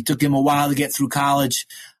 It took him a while to get through college.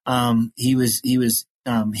 He was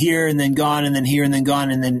here and then gone and then here and then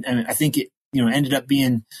gone. And then I think it, ended up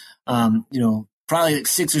being, probably like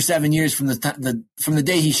 6 or 7 years from the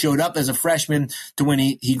day he showed up as a freshman to when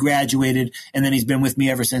he graduated, and then he's been with me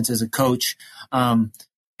ever since as a coach.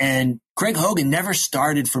 And Craig Hogan never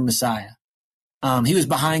started for Messiah. He was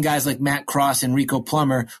behind guys like Matt Cross and Rico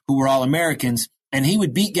Plummer, who were All-Americans, and he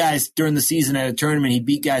would beat guys during the season at a tournament. He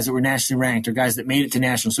beat guys that were nationally ranked or guys that made it to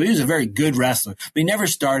nationals. So he was a very good wrestler, but he never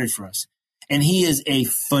started for us. And he is a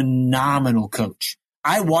phenomenal coach.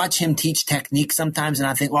 I watch him teach technique sometimes, and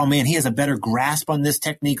I think, well, man, he has a better grasp on this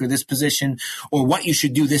technique or this position or what you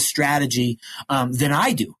should do, this strategy, than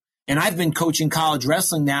I do. And I've been coaching college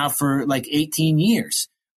wrestling now for like 18 years.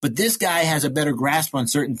 But this guy has a better grasp on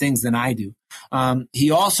certain things than I do. He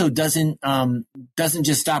also doesn't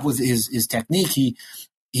just stop with his technique.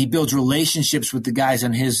 He builds relationships with the guys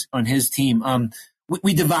on his team.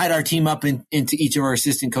 We divide our team up into each of our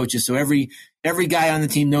assistant coaches. So every guy on the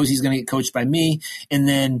team knows he's going to get coached by me. And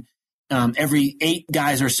then every 8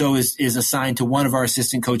 guys or so is assigned to one of our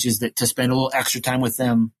assistant coaches to spend a little extra time with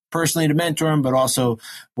them personally to mentor them, but also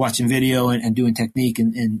watching video and doing technique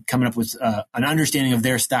and coming up with an understanding of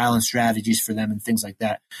their style and strategies for them and things like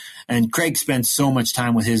that. And Craig spends so much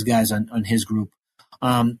time with his guys on his group.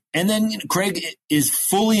 And then Craig is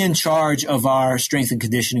fully in charge of our strength and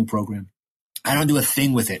conditioning program. I don't do a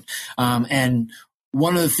thing with it. And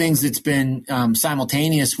one of the things that's been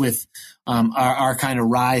simultaneous with our kind of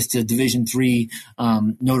rise to Division III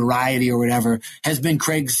notoriety or whatever has been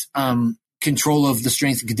Craig's control of the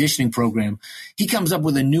strength and conditioning program. He comes up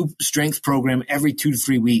with a new strength program every 2 to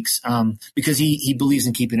 3 weeks because he believes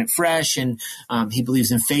in keeping it fresh, and he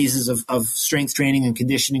believes in phases of strength training and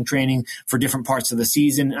conditioning training for different parts of the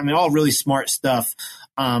season. I mean, all really smart stuff.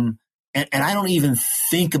 And I don't even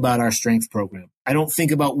think about our strength program. I don't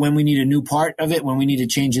think about when we need a new part of it, when we need to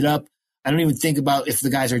change it up. I don't even think about if the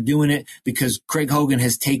guys are doing it because Craig Hogan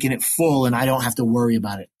has taken it full and I don't have to worry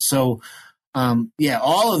about it. So,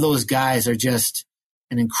 all of those guys are just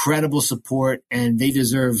an incredible support and they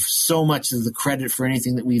deserve so much of the credit for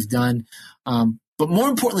anything that we've done. But more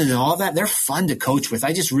importantly than all that, they're fun to coach with.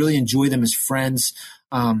 I just really enjoy them as friends.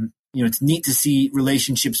 It's neat to see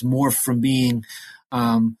relationships morph from being,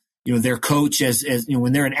 their coach as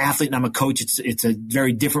when they're an athlete and I'm a coach, it's a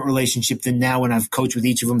very different relationship than now when I've coached with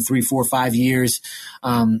each of them 3, 4, 5 years,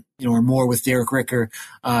 or more with Derek Ricker.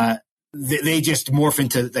 They just morph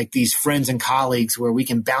into like these friends and colleagues where we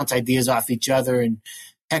can bounce ideas off each other, and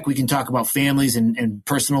heck, we can talk about families and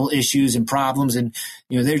personal issues and problems, and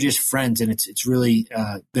they're just friends, and it's really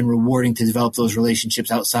been rewarding to develop those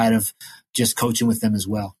relationships outside of just coaching with them as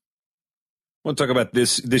well. I want to talk about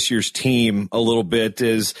this year's team a little bit.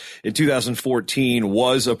 Is in 2014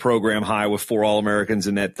 was a program high with 4 All-Americans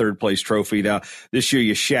in that 3rd place trophy. Now this year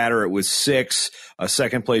you shatter it with 6, a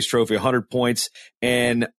 2nd place trophy, 100 points.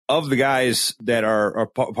 And of the guys that are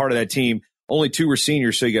part of that team, only 2 were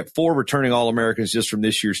seniors. So you got 4 returning All-Americans just from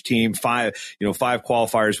this year's team, 5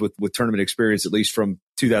 qualifiers with tournament experience, at least from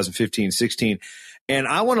 2015-16. And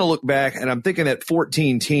I want to look back and I'm thinking that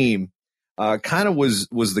 14 team, kind of was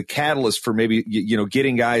the catalyst for maybe,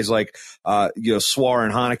 getting guys like, Swar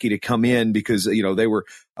and Haneke to come in because, they were,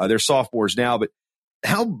 they're sophomores now. But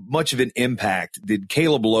how much of an impact did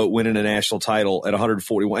Caleb Lote winning a national title at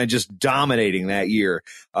 141 and just dominating that year?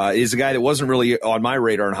 Is a guy that wasn't really on my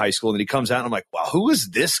radar in high school. And then he comes out and I'm like, wow, who is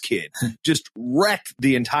this kid? Just wrecked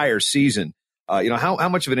the entire season. How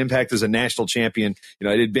much of an impact as a national champion?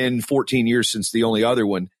 It had been 14 years since the only other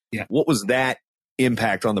one. Yeah. What was that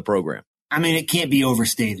impact on the program? I mean, it can't be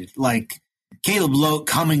overstated. Like, Caleb Lote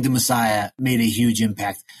coming to Messiah made a huge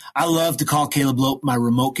impact. I love to call Caleb Lote my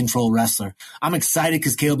remote control wrestler. I'm excited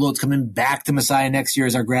because Caleb Lote's coming back to Messiah next year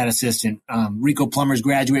as our grad assistant. Rico Plummer's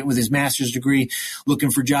graduating with his master's degree,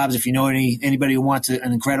 looking for jobs. If you know anybody who wants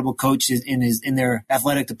an incredible coach in their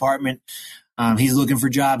athletic department, he's looking for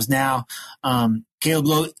jobs now. Caleb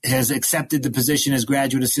Lote has accepted the position as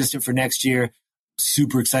graduate assistant for next year.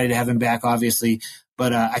 Super excited to have him back, obviously.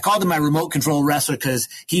 But I called him my remote control wrestler because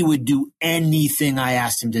he would do anything I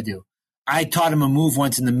asked him to do. I taught him a move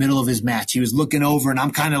once in the middle of his match. He was looking over, and I'm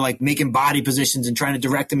kind of like making body positions and trying to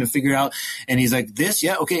direct him and figure out. And he's like, this?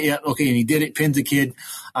 Yeah, okay. And he did it, pinned the kid.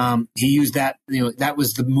 He used that. That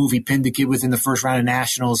was the move he pinned the kid with in the first round of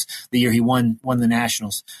nationals the year he won the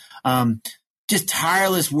nationals. Just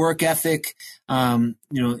tireless work ethic.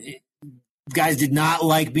 Guys did not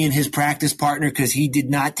like being his practice partner because he did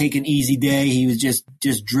not take an easy day. He was just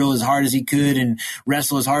drill as hard as he could and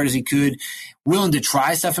wrestle as hard as he could. Willing to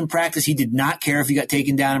try stuff in practice. He did not care if he got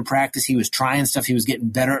taken down in practice. He was trying stuff. He was getting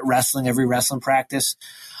better at wrestling every wrestling practice.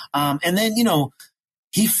 And then,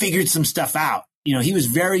 he figured some stuff out. He was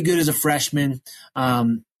very good as a freshman.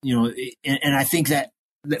 And I think that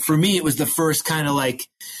for me, it was the first kind of like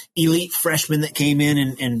elite freshman that came in.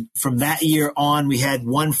 And from that year on, we had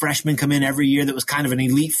one freshman come in every year that was kind of an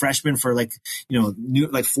elite freshman for like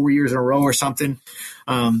 4 years in a row or something.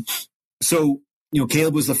 So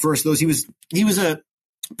Caleb was the first of those. He was a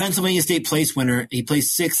Pennsylvania State place winner. He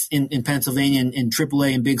placed 6th in Pennsylvania in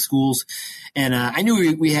AAA in big schools. And I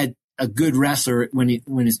knew we had a good wrestler when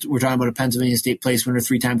we're talking about a Pennsylvania State place winner,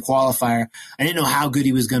 3-time qualifier. I didn't know how good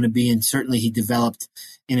he was going to be, and certainly he developed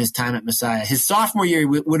in his time at Messiah. His sophomore year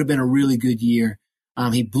would have been a really good year.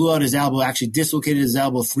 He blew out his elbow, actually dislocated his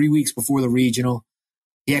elbow 3 weeks before the regional.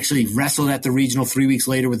 He actually wrestled at the regional 3 weeks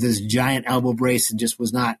later with this giant elbow brace and just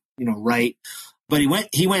was not, right. But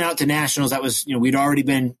he went out to nationals. That was, we'd already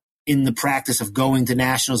been in the practice of going to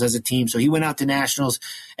nationals as a team. So he went out to nationals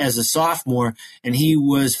as a sophomore, and he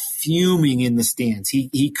was fuming in the stands.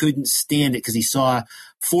 He couldn't stand it because he saw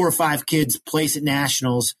 4 or 5 kids place at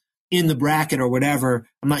nationals in the bracket or whatever.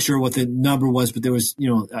 I'm not sure what the number was, but there was,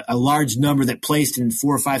 a large number that placed in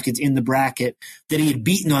 4 or 5 kids in the bracket that he had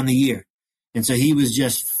beaten on the year. And so he was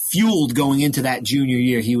just fueled going into that junior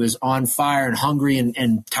year. He was on fire and hungry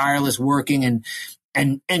and tireless working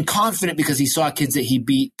and confident because he saw kids that he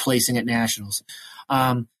beat placing at nationals.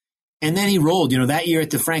 And then he rolled, that year at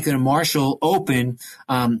the Franklin and Marshall Open,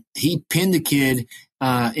 he pinned a kid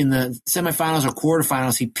in the semifinals or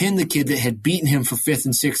quarterfinals. He pinned the kid that had beaten him for 5th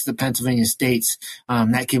and 6th at Pennsylvania States.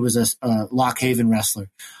 That kid was a Lock Haven wrestler.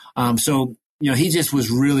 So he just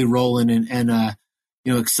was really rolling and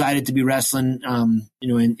excited to be wrestling,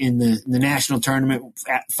 in the national tournament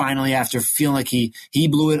finally after feeling like he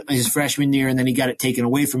blew it his freshman year and then he got it taken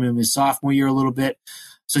away from him his sophomore year a little bit.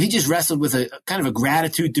 So he just wrestled with a kind of a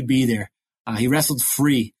gratitude to be there. He wrestled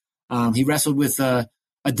free. He wrestled with a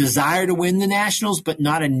desire to win the nationals, but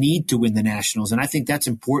not a need to win the nationals. And I think that's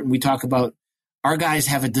important. We talk about our guys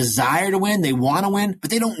have a desire to win. They want to win, but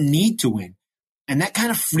they don't need to win. And that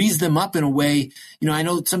kind of frees them up in a way. I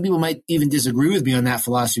know some people might even disagree with me on that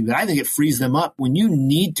philosophy, but I think it frees them up. When you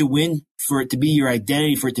need to win for it to be your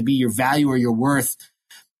identity, for it to be your value or your worth,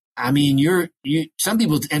 I mean, some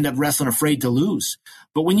people end up wrestling afraid to lose.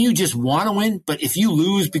 But when you just want to win, but if you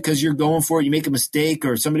lose because you're going for it, you make a mistake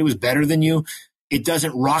or somebody was better than you, it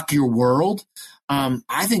doesn't rock your world.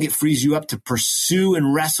 I think it frees you up to pursue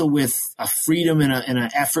and wrestle with a freedom and an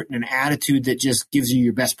effort and an attitude that just gives you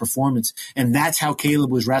your best performance. And that's how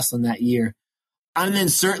Caleb was wrestling that year. And then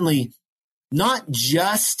certainly not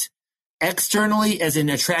just externally as in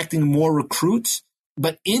attracting more recruits,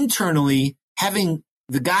 but internally having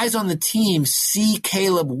the guys on the team see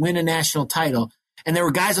Caleb win a national title. And there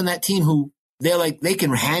were guys on that team who they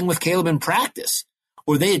can hang with Caleb in practice,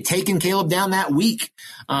 or they had taken Caleb down that week.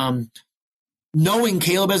 Knowing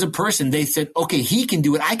Caleb as a person, they said, okay, he can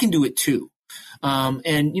do it. I can do it too.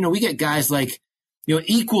 And we get guys like,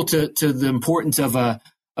 equal to the importance of a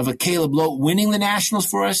Caleb Lowe winning the nationals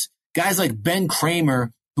for us. Guys like Ben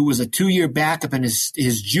Kramer, who was a 2-year backup in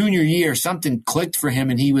his junior year, something clicked for him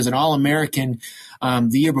and he was an All-American, the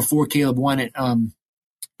year before Caleb won it.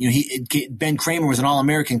 Ben Kramer was an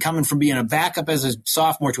All-American coming from being a backup as a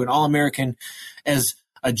sophomore to an All-American as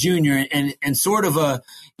a junior and sort of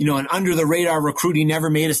an under the radar recruit. He never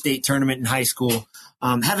made a state tournament in high school.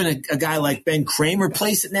 Having a guy like Ben Kramer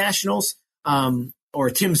place at nationals, or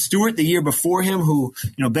Tim Stewart the year before him, who,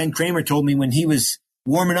 Ben Kramer told me when he was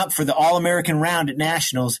warming up for the All-American round at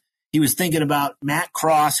nationals, he was thinking about Matt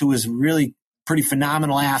Cross, who was really pretty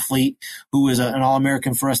phenomenal athlete, who was an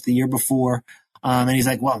All-American for us the year before. And he's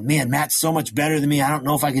like, well, man, Matt's so much better than me. I don't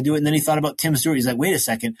know if I can do it. And then he thought about Tim Stewart. He's like, wait a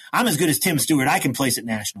second. I'm as good as Tim Stewart. I can place at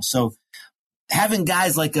nationals. So having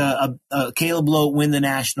guys like a Caleb Lowe win the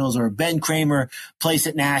nationals, or a Ben Kramer place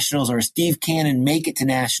at nationals, or a Steve Cannon make it to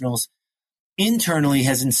nationals internally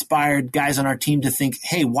has inspired guys on our team to think,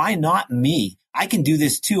 hey, why not me? I can do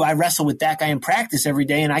this too. I wrestle with that guy in practice every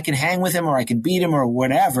day and I can hang with him or I can beat him or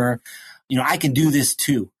whatever. I can do this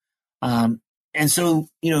too. And so,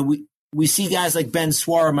 we see guys like Ben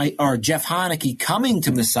Swar or Jeff Haneke coming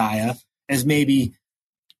to Messiah as maybe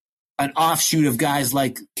an offshoot of guys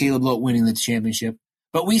like Caleb Lowe winning the championship.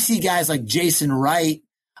 But we see guys like Jason Wright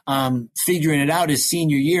figuring it out his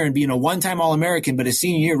senior year and being a one-time All-American, but his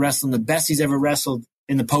senior year wrestling the best he's ever wrestled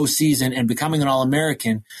in the postseason and becoming an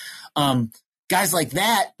All-American. Guys like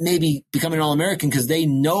that maybe becoming an All-American because they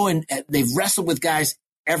know and they've wrestled with guys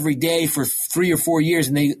every day for 3 or 4 years,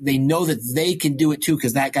 and they know that they can do it too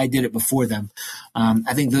because that guy did it before them.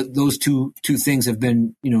 I think those two things have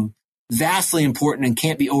been, vastly important and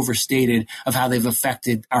can't be overstated of how they've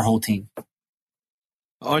affected our whole team.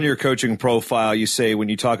 On your coaching profile, you say when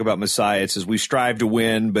you talk about Messiah, it says we strive to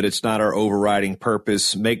win, but it's not our overriding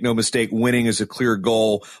purpose. Make no mistake, winning is a clear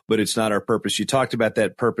goal, but it's not our purpose. You talked about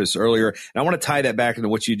that purpose earlier, and I want to tie that back into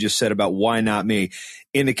what you just said about why not me.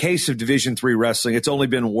 In the case of Division III wrestling, it's only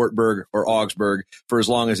been Wartburg or Augsburg for as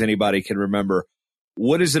long as anybody can remember.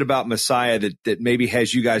 What is it about Messiah that maybe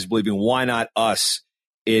has you guys believing, why not us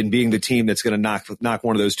in being the team that's going to knock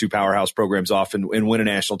one of those two powerhouse programs off and win a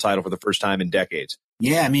national title for the first time in decades.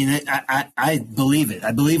 Yeah, I mean, I believe it.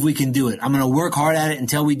 I believe we can do it. I'm going to work hard at it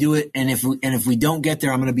until we do it. And if we don't get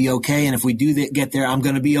there, I'm going to be okay. And if we do get there, I'm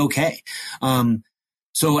going to be okay.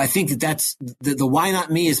 So I think that's the why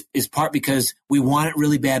not me is part because we want it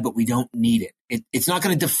really bad, but we don't need it. It's not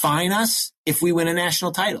going to define us if we win a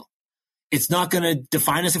national title. It's not going to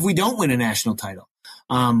define us if we don't win a national title.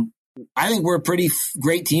 I think we're a pretty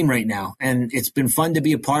great team right now, and it's been fun to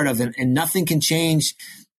be a part of, and nothing can change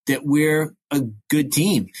that we're a good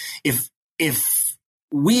team. If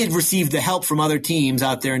we had received the help from other teams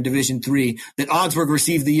out there in Division III that Augsburg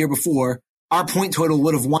received the year before, our point total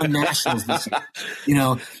would have won nationals this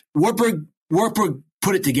year. Wartburg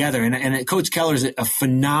put it together, and Coach Keller is a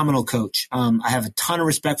phenomenal coach. I have a ton of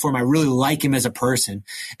respect for him. I really like him as a person.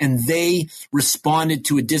 And they responded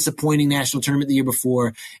to a disappointing national tournament the year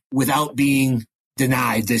before without being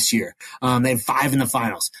denied this year. They had 5 in the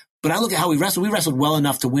finals. But I look at how we wrestled. We wrestled well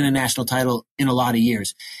enough to win a national title in a lot of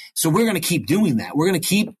years. So we're going to keep doing that. We're going to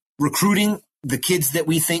keep recruiting the kids that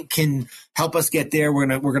we think can help us get there. We're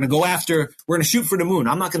going to shoot for the moon.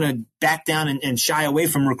 I'm not going to back down and shy away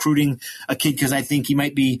from recruiting a kid because I think he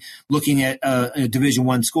might be looking at a Division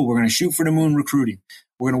I school. We're going to shoot for the moon recruiting.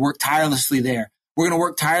 We're going to work tirelessly there. We're going to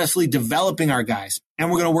work tirelessly developing our guys.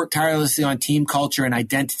 And we're going to work tirelessly on team culture and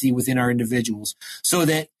identity within our individuals so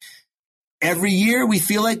that every year we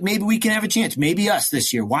feel like maybe we can have a chance. Maybe us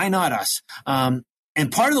this year. Why not us?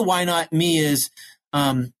 And part of the why not me is,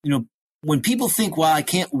 when people think, well, I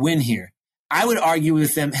can't win here, I would argue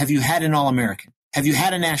with them, have you had an All-American? Have you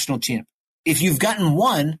had a national champ? If you've gotten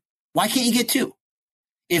one, why can't you get two?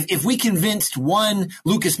 If we convinced one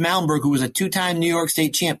Lucas Malmberg, who was a 2-time New York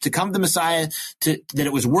State champ, to come to Messiah, that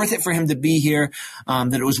it was worth it for him to be here,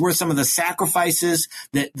 that it was worth some of the sacrifices,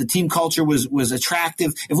 that the team culture was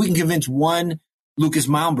attractive. If we can convince one Lucas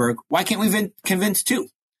Malmberg, why can't we convince two?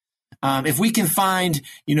 If we can find,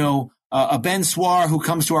 a Ben Swar who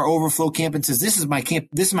comes to our overflow camp and says, this is my camp,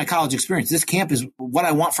 this is my college experience. This camp is what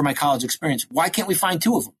I want for my college experience. Why can't we find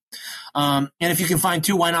 2 of them? And if you can find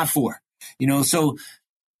 2, why not 4? So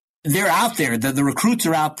they're out there. The recruits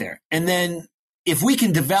are out there. And then if we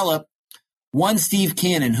can develop one Steve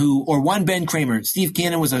Cannon or one Ben Kramer. Steve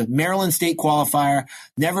Cannon was a Maryland State qualifier,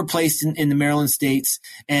 never placed in the Maryland States,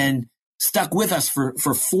 and stuck with us for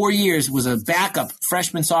 4 years, was a backup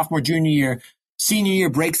freshman, sophomore, junior year. Senior year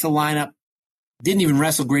breaks the lineup, didn't even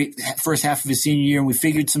wrestle great first half of his senior year, and we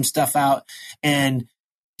figured some stuff out. And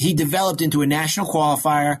he developed into a national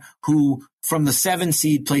qualifier who, from the 7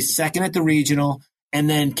 seed, placed second at the regional, and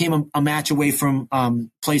then came a match away from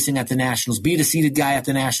placing at the Nationals, beat a seeded guy at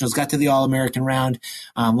the Nationals, got to the All-American round,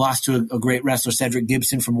 lost to a great wrestler, Cedric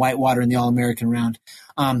Gibson from Whitewater in the All-American round.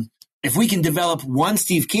 If we can develop one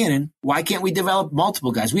Steve Cannon, why can't we develop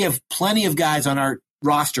multiple guys? We have plenty of guys on our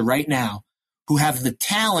roster right now who have the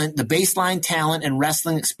talent, the baseline talent and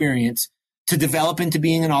wrestling experience to develop into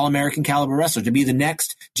being an All-American caliber wrestler, to be the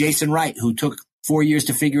next Jason Wright, who took 4 years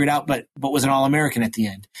to figure it out, but was an All-American at the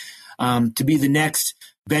end. To be the next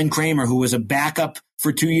Ben Kramer, who was a backup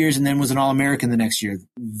for 2 years and then was an All-American the next year.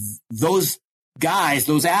 Those guys,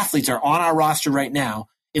 those athletes are on our roster right now.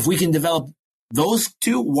 If we can develop those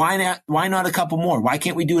 2, why not a couple more? Why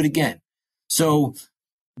can't we do it again? So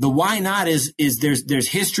the why not is there's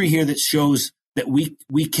history here that shows that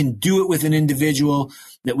we can do it with an individual,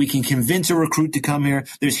 that we can convince a recruit to come here.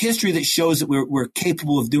 There's history that shows that we're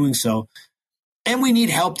capable of doing so. And we need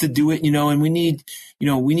help to do it, and we need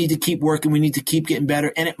to keep working. We need to keep getting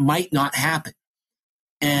better, and it might not happen.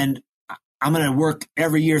 And I'm going to work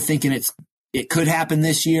every year thinking it could happen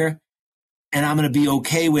this year, and I'm going to be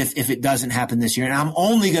okay with if it doesn't happen this year. And I'm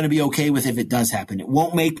only going to be okay with if it does happen. It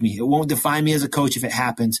won't make me. It won't define me as a coach if it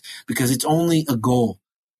happens, because it's only a goal.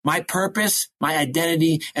 My purpose, my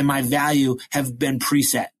identity, and my value have been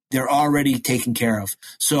preset. They're already taken care of.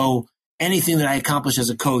 So anything that I accomplish as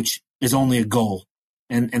a coach is only a goal.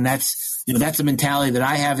 And that's, that's a mentality that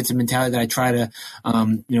I have. It's a mentality that I try to,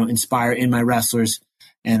 inspire in my wrestlers.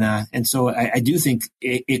 And so I do think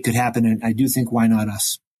it could happen. And I do think, why not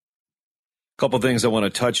us? Couple things I want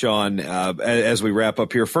to touch on as we wrap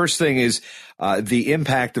up here. First thing is the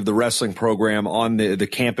impact of the wrestling program on the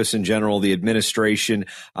campus in general, the administration.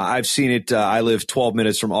 I've seen it. I live 12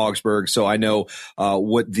 minutes from Augsburg, so I know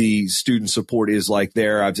what the student support is like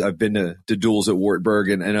there. I've been to duels at Wartburg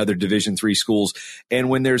and other Division III schools. And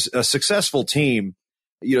when there's a successful team,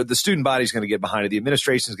 the student body is going to get behind it. The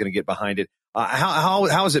administration is going to get behind it. How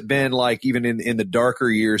has it been like even in the darker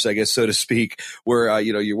years, I guess, so to speak, where,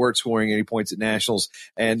 you weren't scoring any points at nationals,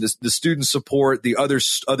 and the student support, the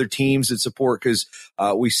other teams that support? Cause,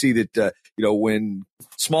 we see that, when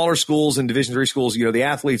smaller schools and Division III schools, the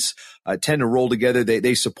athletes, tend to roll together.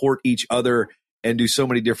 They support each other and do so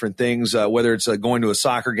many different things, whether it's going to a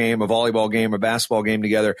soccer game, a volleyball game, a basketball game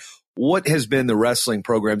together. What has been the wrestling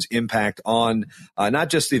program's impact on not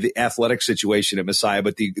just the athletic situation at Messiah,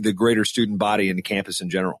 but the greater student body and the campus in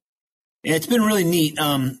general? Yeah, it's been really neat.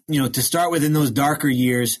 To start with, in those darker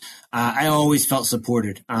years, I always felt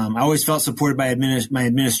supported. I always felt supported by my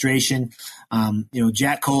administration.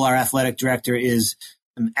 Jack Cole, our athletic director, is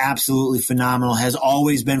absolutely phenomenal, has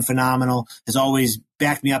always been phenomenal, has always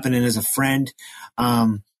backed me up and as a friend.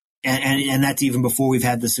 And that's even before we've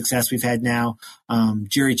had the success we've had now.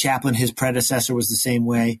 Jerry Chaplin, his predecessor, was the same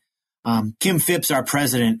way. Kim Phipps, our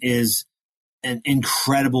president, is an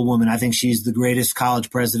incredible woman. I think she's the greatest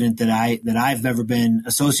college president that I've ever been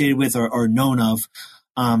associated with or known of.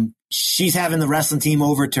 She's having the wrestling team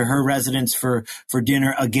over to her residence for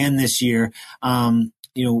dinner again this year.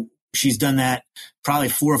 She's done that probably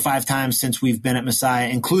 4 or 5 times since we've been at Messiah,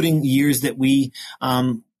 including years that we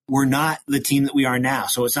we're not the team that we are now.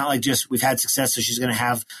 So it's not like just we've had success, so she's going to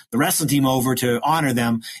have the wrestling team over to honor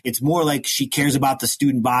them. It's more like she cares about the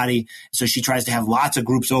student body, so she tries to have lots of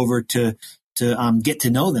groups over to get to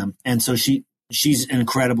know them. And so she's an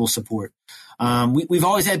incredible support. We've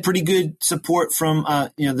always had pretty good support from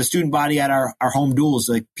the student body at our home duels.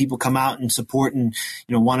 Like, people come out and support and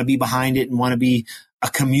want to be behind it and want to be a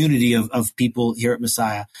community of people here at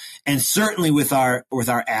Messiah. And certainly with our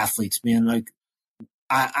athletes, man. Like,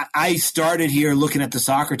 I started here looking at the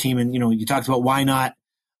soccer team, and you talked about why not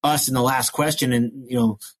us in the last question, and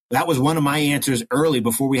that was one of my answers early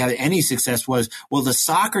before we had any success was, well, the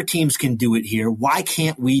soccer teams can do it here. Why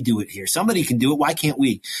can't we do it here? Somebody can do it. Why can't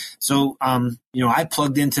we? So, I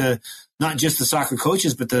plugged into not just the soccer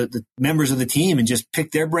coaches, but the members of the team, and just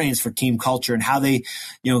picked their brains for team culture and how they,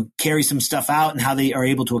 carry some stuff out and how they are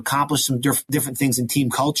able to accomplish some different things in team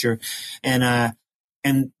culture. And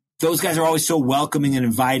those guys are always so welcoming and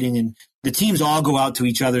inviting, and the teams all go out to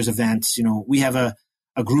each other's events. We have a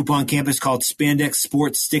group on campus called Spandex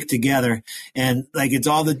Sports Stick Together. And it's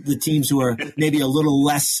all the teams who are maybe a little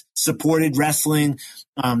less supported: wrestling,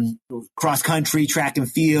 cross country, track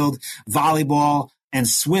and field, volleyball, and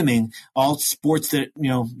swimming, all sports that,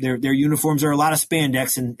 their uniforms are a lot of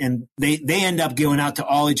spandex, and they end up going out to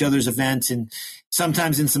all each other's events, and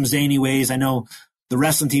sometimes in some zany ways. I know the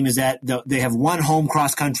wrestling team they have one home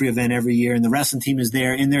cross country event every year, and the wrestling team is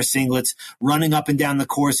there in their singlets, running up and down the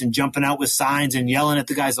course and jumping out with signs and yelling at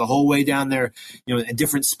the guys the whole way down there, at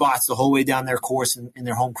different spots the whole way down their course in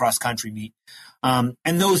their home cross country meet. And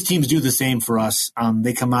those teams do the same for us.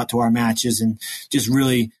 They come out to our matches, and just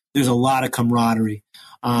really, there's a lot of camaraderie.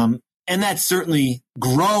 And that's certainly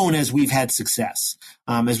grown as we've had success.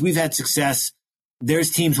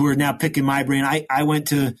 There's teams who are now picking my brain. I went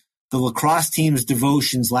to the lacrosse team's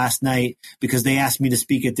devotions last night because they asked me to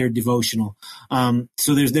speak at their devotional.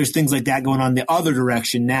 So there's things like that going on the other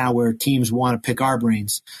direction now, where teams want to pick our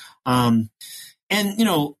brains. And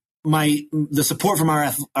the support from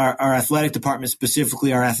our athletic department,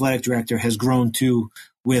 specifically our athletic director, has grown too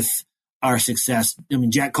with our success. I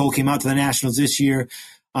mean, Jack Cole came out to the Nationals this year.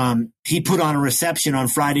 He put on a reception on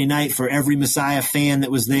Friday night for every Messiah fan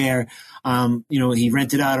that was there. He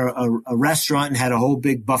rented out a restaurant and had a whole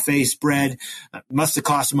big buffet spread. Must have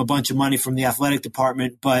cost him a bunch of money from the athletic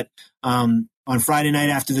department. But on Friday night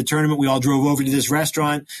after the tournament, we all drove over to this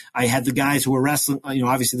restaurant. I had the guys who were wrestling,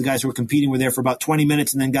 obviously the guys who were competing were there for about 20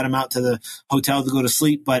 minutes, and then got them out to the hotel to go to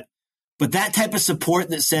sleep. But that type of support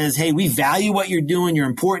that says, hey, we value what you're doing, you're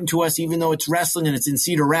important to us, even though it's wrestling and it's in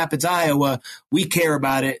Cedar Rapids, Iowa, we care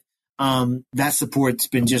about it. That support's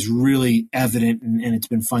been just really evident, and it's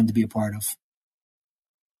been fun to be a part of.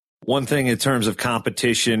 One thing in terms of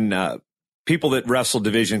competition, people that wrestle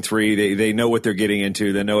Division III, they know what they're getting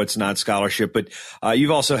into. They know it's not scholarship, but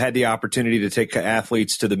you've also had the opportunity to take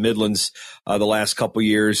athletes to the Midlands the last couple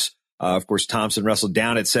years. Of course, Thompson wrestled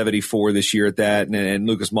down at 74 this year at that, and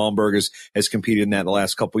Lucas Malmberg has competed in that the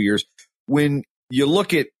last couple years. When you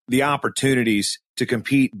look at the opportunities to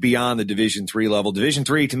compete beyond the Division III level, Division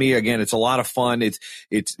III, to me, again, it's a lot of fun.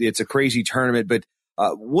 It's a crazy tournament, but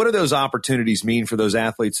what do those opportunities mean for those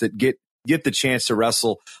athletes that get the chance to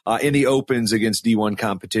wrestle in the opens against D1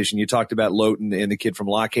 competition? You talked about Lowton and the kid from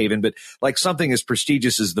Lock Haven, but like something as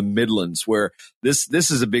prestigious as the Midlands, where this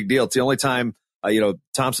is a big deal. It's the only time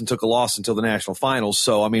Thompson took a loss until the national finals.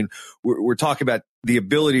 So, I mean, we're talking about the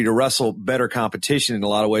ability to wrestle better competition in a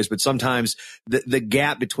lot of ways, but sometimes the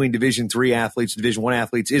gap between Division III athletes, Division I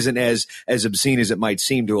athletes isn't as obscene as it might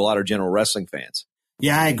seem to a lot of general wrestling fans.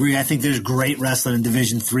 Yeah, I agree. I think there's great wrestling in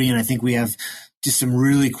Division III, and I think we have just some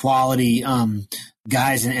really quality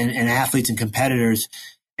guys and athletes and competitors.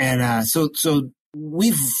 And so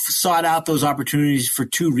we've sought out those opportunities for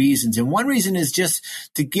two reasons. And one reason is just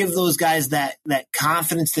to give those guys that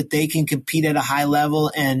confidence that they can compete at a high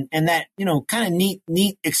level and that, kind of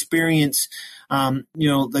neat experience,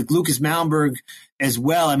 like Lucas Malmberg as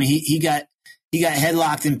well. I mean, he got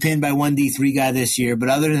headlocked and pinned by one D3 guy this year, but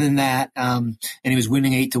other than that, and he was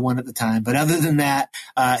winning 8-1 at the time. But other than that,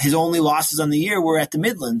 his only losses on the year were at the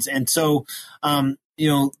Midlands. And so,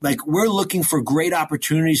 we're looking for great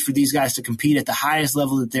opportunities for these guys to compete at the highest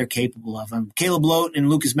level that they're capable of. Caleb Lote and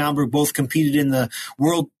Lucas Malmberg both competed in the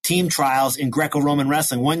world team trials in Greco-Roman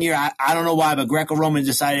wrestling. One year, I don't know why, but Greco-Roman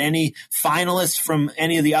decided any finalists from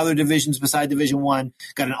any of the other divisions beside Division I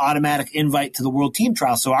got an automatic invite to the world team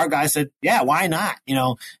trial. So our guys said, yeah, why not?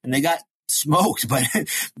 And they got smoked,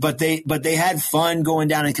 but they had fun going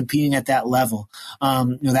down and competing at that level.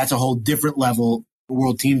 That's a whole different level,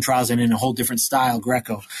 world team trials, and in a whole different style,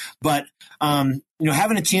 Greco. But,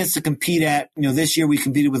 having a chance to compete at, this year we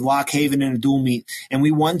competed with Lock Haven in a dual meet, and we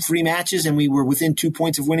won 3 matches, and we were within 2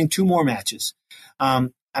 points of winning 2 more matches.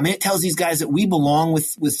 It tells these guys that we belong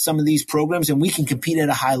with some of these programs, and we can compete at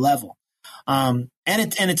a high level. And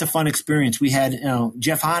it's a fun experience. We had,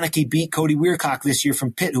 Jeff Haneke beat Cody Weircock this year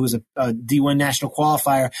from Pitt, who was a D1 national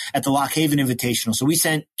qualifier at the Lock Haven Invitational. So we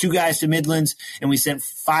sent 2 guys to Midlands, and we sent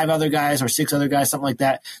 5 other guys or 6 other guys, something like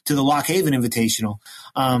that, to the Lock Haven Invitational.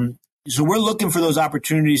 So we're looking for those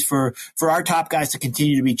opportunities for our top guys to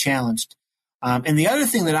continue to be challenged. And the other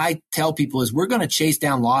thing that I tell people is we're going to chase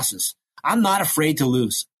down losses. I'm not afraid to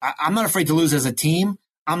lose. I'm not afraid to lose as a team.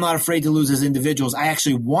 I'm not afraid to lose as individuals. I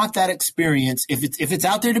actually want that experience. If it's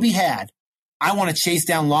out there to be had, I want to chase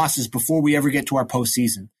down losses before we ever get to our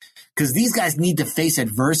postseason, because these guys need to face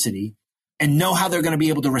adversity and know how they're going to be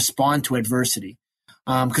able to respond to adversity.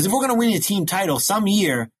 Because if we're going to win a team title some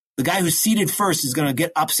year, the guy who's seeded first is going to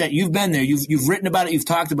get upset. You've been there. You've written about it. You've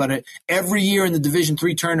talked about it. Every year in the Division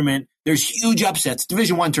III tournament, there's huge upsets.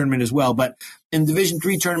 Division I tournament as well, but in Division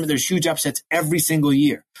III tournament, there's huge upsets every single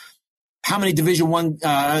year. How many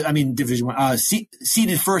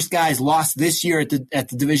seeded first guys lost this year at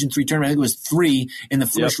the Division III tournament? I think it was 3 in the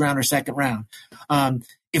first round or second round.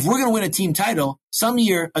 If we're going to win a team title, some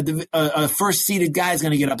year a first seeded guy is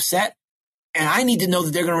going to get upset, and I need to know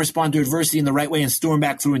that they're going to respond to adversity in the right way and storm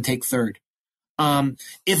back through and take third.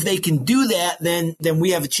 If they can do that, then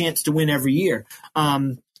we have a chance to win every year.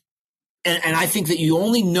 And I think that you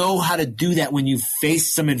only know how to do that when you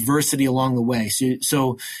face some adversity along the way.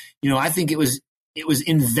 So I think it was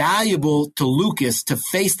invaluable to Lucas to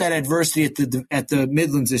face that adversity at the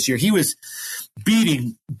Midlands this year. He was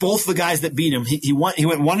beating both the guys that beat him. He went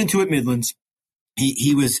 1-2 at Midlands.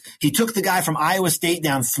 He took the guy from Iowa State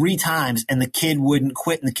down 3 times, and the kid wouldn't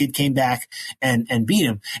quit, and the kid came back and beat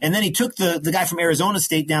him. And then he took the guy from Arizona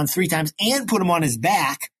State down 3 times and put him on his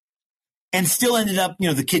back, and still ended up,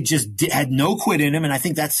 the kid just had no quit in him. And I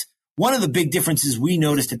think that's one of the big differences we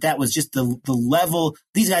noticed that was just the level.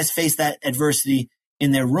 These guys face that adversity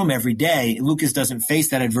in their room every day. Lucas doesn't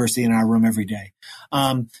face that adversity in our room every day.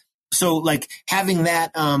 So like having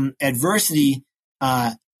that adversity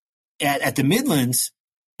at the Midlands,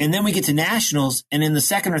 and then we get to nationals, and in the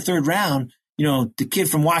second or third round, the kid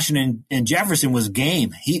from Washington and Jefferson was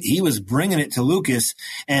game. He was bringing it to Lucas,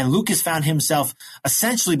 and Lucas found himself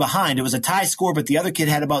essentially behind. It was a tie score, but the other kid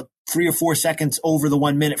had about 3 or 4 seconds over the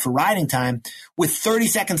 1 minute for riding time with 30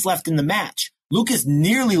 seconds left in the match. Lucas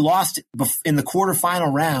nearly lost in the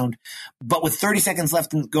quarterfinal round, but with 30 seconds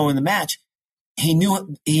left to go in the match, he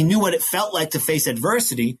knew what it felt like to face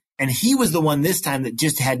adversity, and he was the one this time that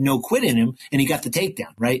just had no quit in him, and he got the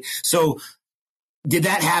takedown, right? So did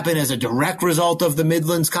that happen as a direct result of the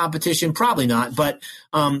Midlands competition? Probably not, but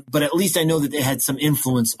at least I know that it had some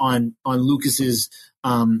influence on Lucas's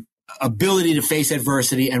ability to face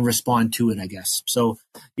adversity and respond to it, I guess. So,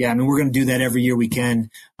 yeah, we're going to do that every year we can.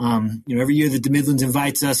 Every year that the Midlands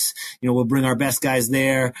invites us, we'll bring our best guys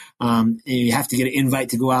there. You have to get an invite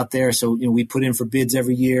to go out there. So, we put in for bids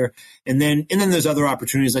every year. And then there's other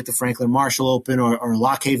opportunities like the Franklin Marshall Open or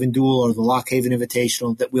Lock Haven Duel or the Lock Haven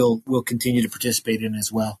Invitational that we'll continue to participate in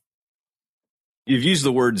as well. You've used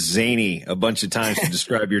the word zany a bunch of times to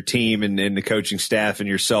describe your team and the coaching staff and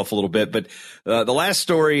yourself a little bit. But the last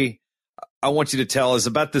story I want you to tell us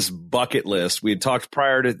about this bucket list. We had talked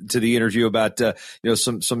prior to the interview about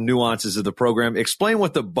some nuances of the program. Explain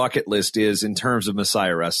what the bucket list is in terms of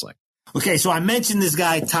Messiah Wrestling. Okay, so I mentioned this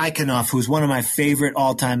guy, Ty Knuff, who's one of my favorite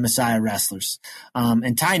all-time Messiah wrestlers.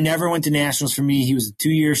 And Ty never went to nationals for me. He was a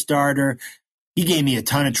 2-year starter. He gave me a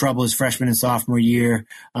ton of trouble his freshman and sophomore year.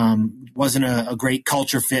 Wasn't a great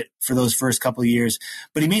culture fit for those first couple of years.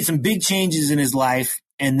 But he made some big changes in his life.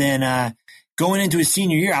 And then going into his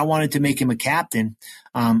senior year, I wanted to make him a captain.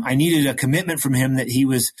 I needed a commitment from him that he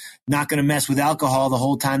was not going to mess with alcohol the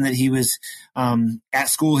whole time that he was at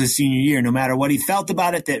school his senior year, no matter what he felt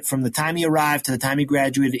about it, that from the time he arrived to the time he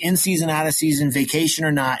graduated, in season, out of season, vacation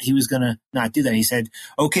or not, he was going to not do that. He said,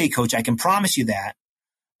 okay, coach, I can promise you that.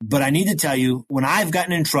 But I need to tell you, when I've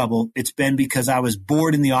gotten in trouble, it's been because I was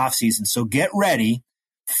bored in the off season. So get ready.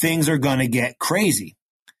 Things are going to get crazy.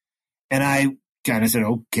 And I kind of said,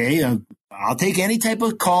 okay, I'll take any type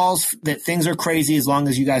of calls that things are crazy as long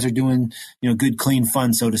as you guys are doing, good, clean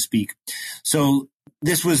fun, so to speak. So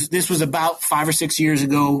this was about 5 or 6 years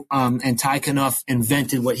ago, and Ty Knuff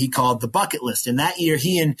invented what he called the bucket list. And that year,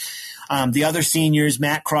 he and the other seniors,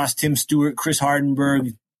 Matt Cross, Tim Stewart, Chris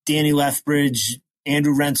Hardenberg, Danny Lethbridge,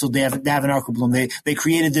 Andrew Rensel, Davin Arkelblom, they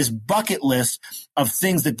created this bucket list of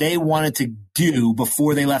things that they wanted to do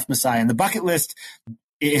before they left Messiah. And the bucket list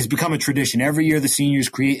has become a tradition. Every year the seniors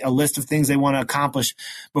create a list of things they want to accomplish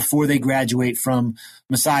before they graduate from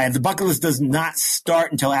Messiah. The bucket list does not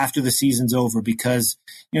start until after the season's over because,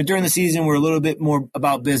 during the season we're a little bit more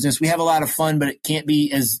about business. We have a lot of fun, but it can't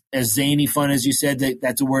be as zany fun as you said.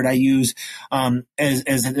 That's a word I use, as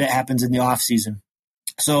that happens in the off season.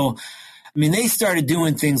 So, they started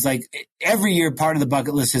doing things like every year part of the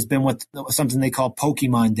bucket list has been something they call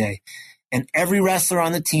Pokemon Day. And every wrestler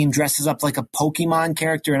on the team dresses up like a Pokemon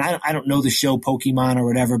character. And I don't know the show Pokemon or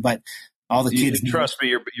whatever, but all the kids. Trust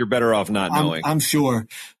me, you're better off not knowing. I'm sure.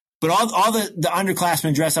 But all the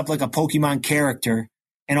underclassmen dress up like a Pokemon character.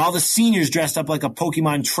 And all the seniors dressed up like a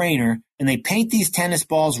Pokemon trainer. And they paint these tennis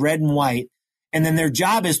balls red and white. And then their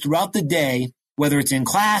job is throughout the day, whether it's in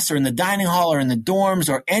class or in the dining hall or in the dorms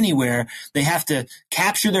or anywhere, they have to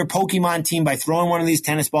capture their Pokemon team by throwing one of these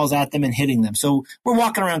tennis balls at them and hitting them. So we're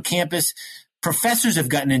walking around campus. Professors have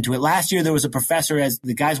gotten into it. Last year, there was a professor as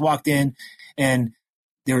the guys walked in and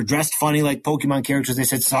they were dressed funny like Pokemon characters. They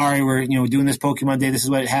said, sorry, we're doing this Pokemon Day. This is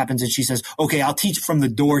what happens. And she says, okay, I'll teach from the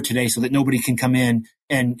door today so that nobody can come in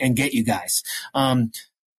and get you guys.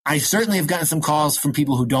 I certainly have gotten some calls from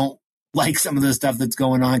people who don't like some of the stuff that's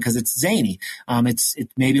going on because it's zany. It's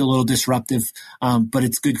maybe a little disruptive, but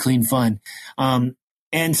it's good, clean fun.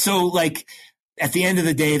 And so at the end of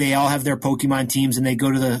the day, they all have their Pokemon teams and they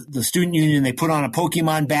go to the student union and they put on a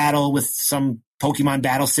Pokemon battle with some Pokemon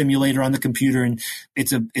battle simulator on the computer. And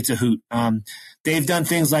it's a hoot. They've done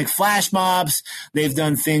things like flash mobs. They've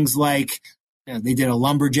done things like, they did a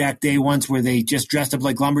lumberjack day once where they just dressed up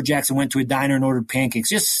like lumberjacks and went to a diner and ordered pancakes.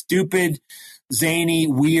 Just stupid, zany,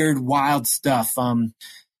 weird, wild stuff.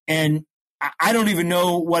 And I don't even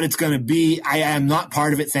know what it's going to be. I am not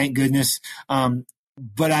part of it, thank goodness.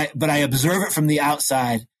 But I observe it from the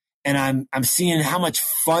outside and I'm seeing how much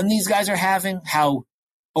fun these guys are having, how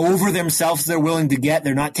over themselves they're willing to get.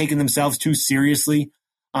 They're not taking themselves too seriously.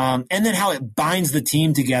 And then how it binds the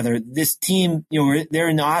team together. This team, they're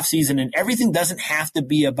in the off season and everything doesn't have to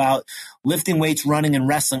be about lifting weights, running and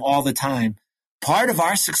wrestling all the time. Part of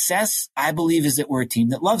our success, I believe, is that we're a team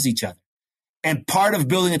that loves each other. And part of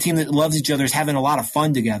building a team that loves each other is having a lot of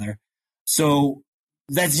fun together. So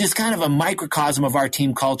that's just kind of a microcosm of our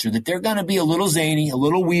team culture, that they're going to be a little zany, a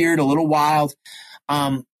little weird, a little wild.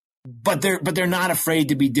 But they're not afraid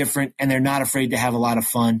to be different and they're not afraid to have a lot of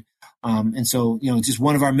fun. And so, it's just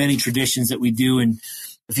one of our many traditions that we do. And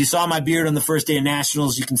if you saw my beard on the first day of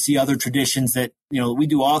nationals, you can see other traditions that, we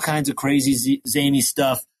do all kinds of crazy, zany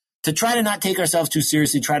stuff to try to not take ourselves too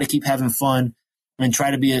seriously, try to keep having fun and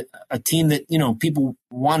try to be a team that, people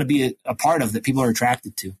want to be a part of, that people are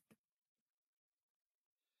attracted to.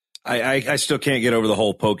 I still can't get over the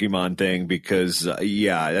whole Pokemon thing because,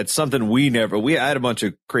 that's something I had a bunch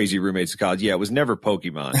of crazy roommates in college. Yeah, it was never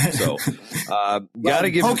Pokemon. So,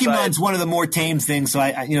 gotta give Pokemon's one of the more tame things. So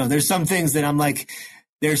there's some things that I'm like,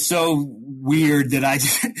 they're so weird that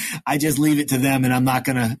I just leave it to them and I'm not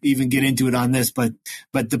going to even get into it on this. But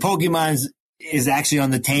the Pokemon is actually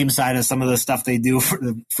on the tame side of some of the stuff they do for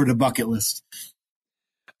the bucket list.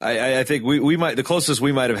 I think we might, the closest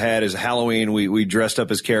we might have had is Halloween. We dressed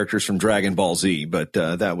up as characters from Dragon Ball Z, but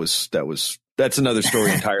that's another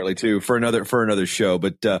story entirely too for another show.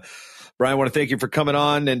 But Bryan, I want to thank you for coming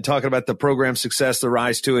on and talking about the program success, the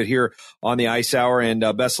rise to it here on the Ice Hour, and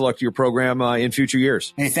best of luck to your program in future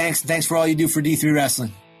years. Hey, thanks. Thanks for all you do for D3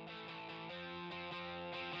 Wrestling.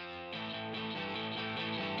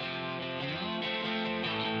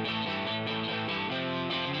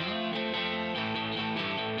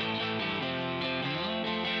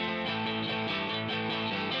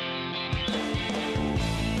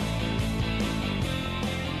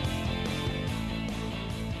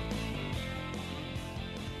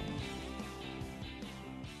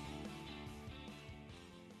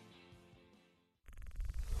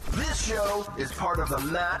 This show is part of the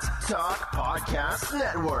Matt Talk Podcast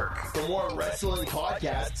Network. For more wrestling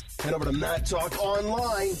podcasts, head over to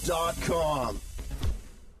MattTalkOnline.com.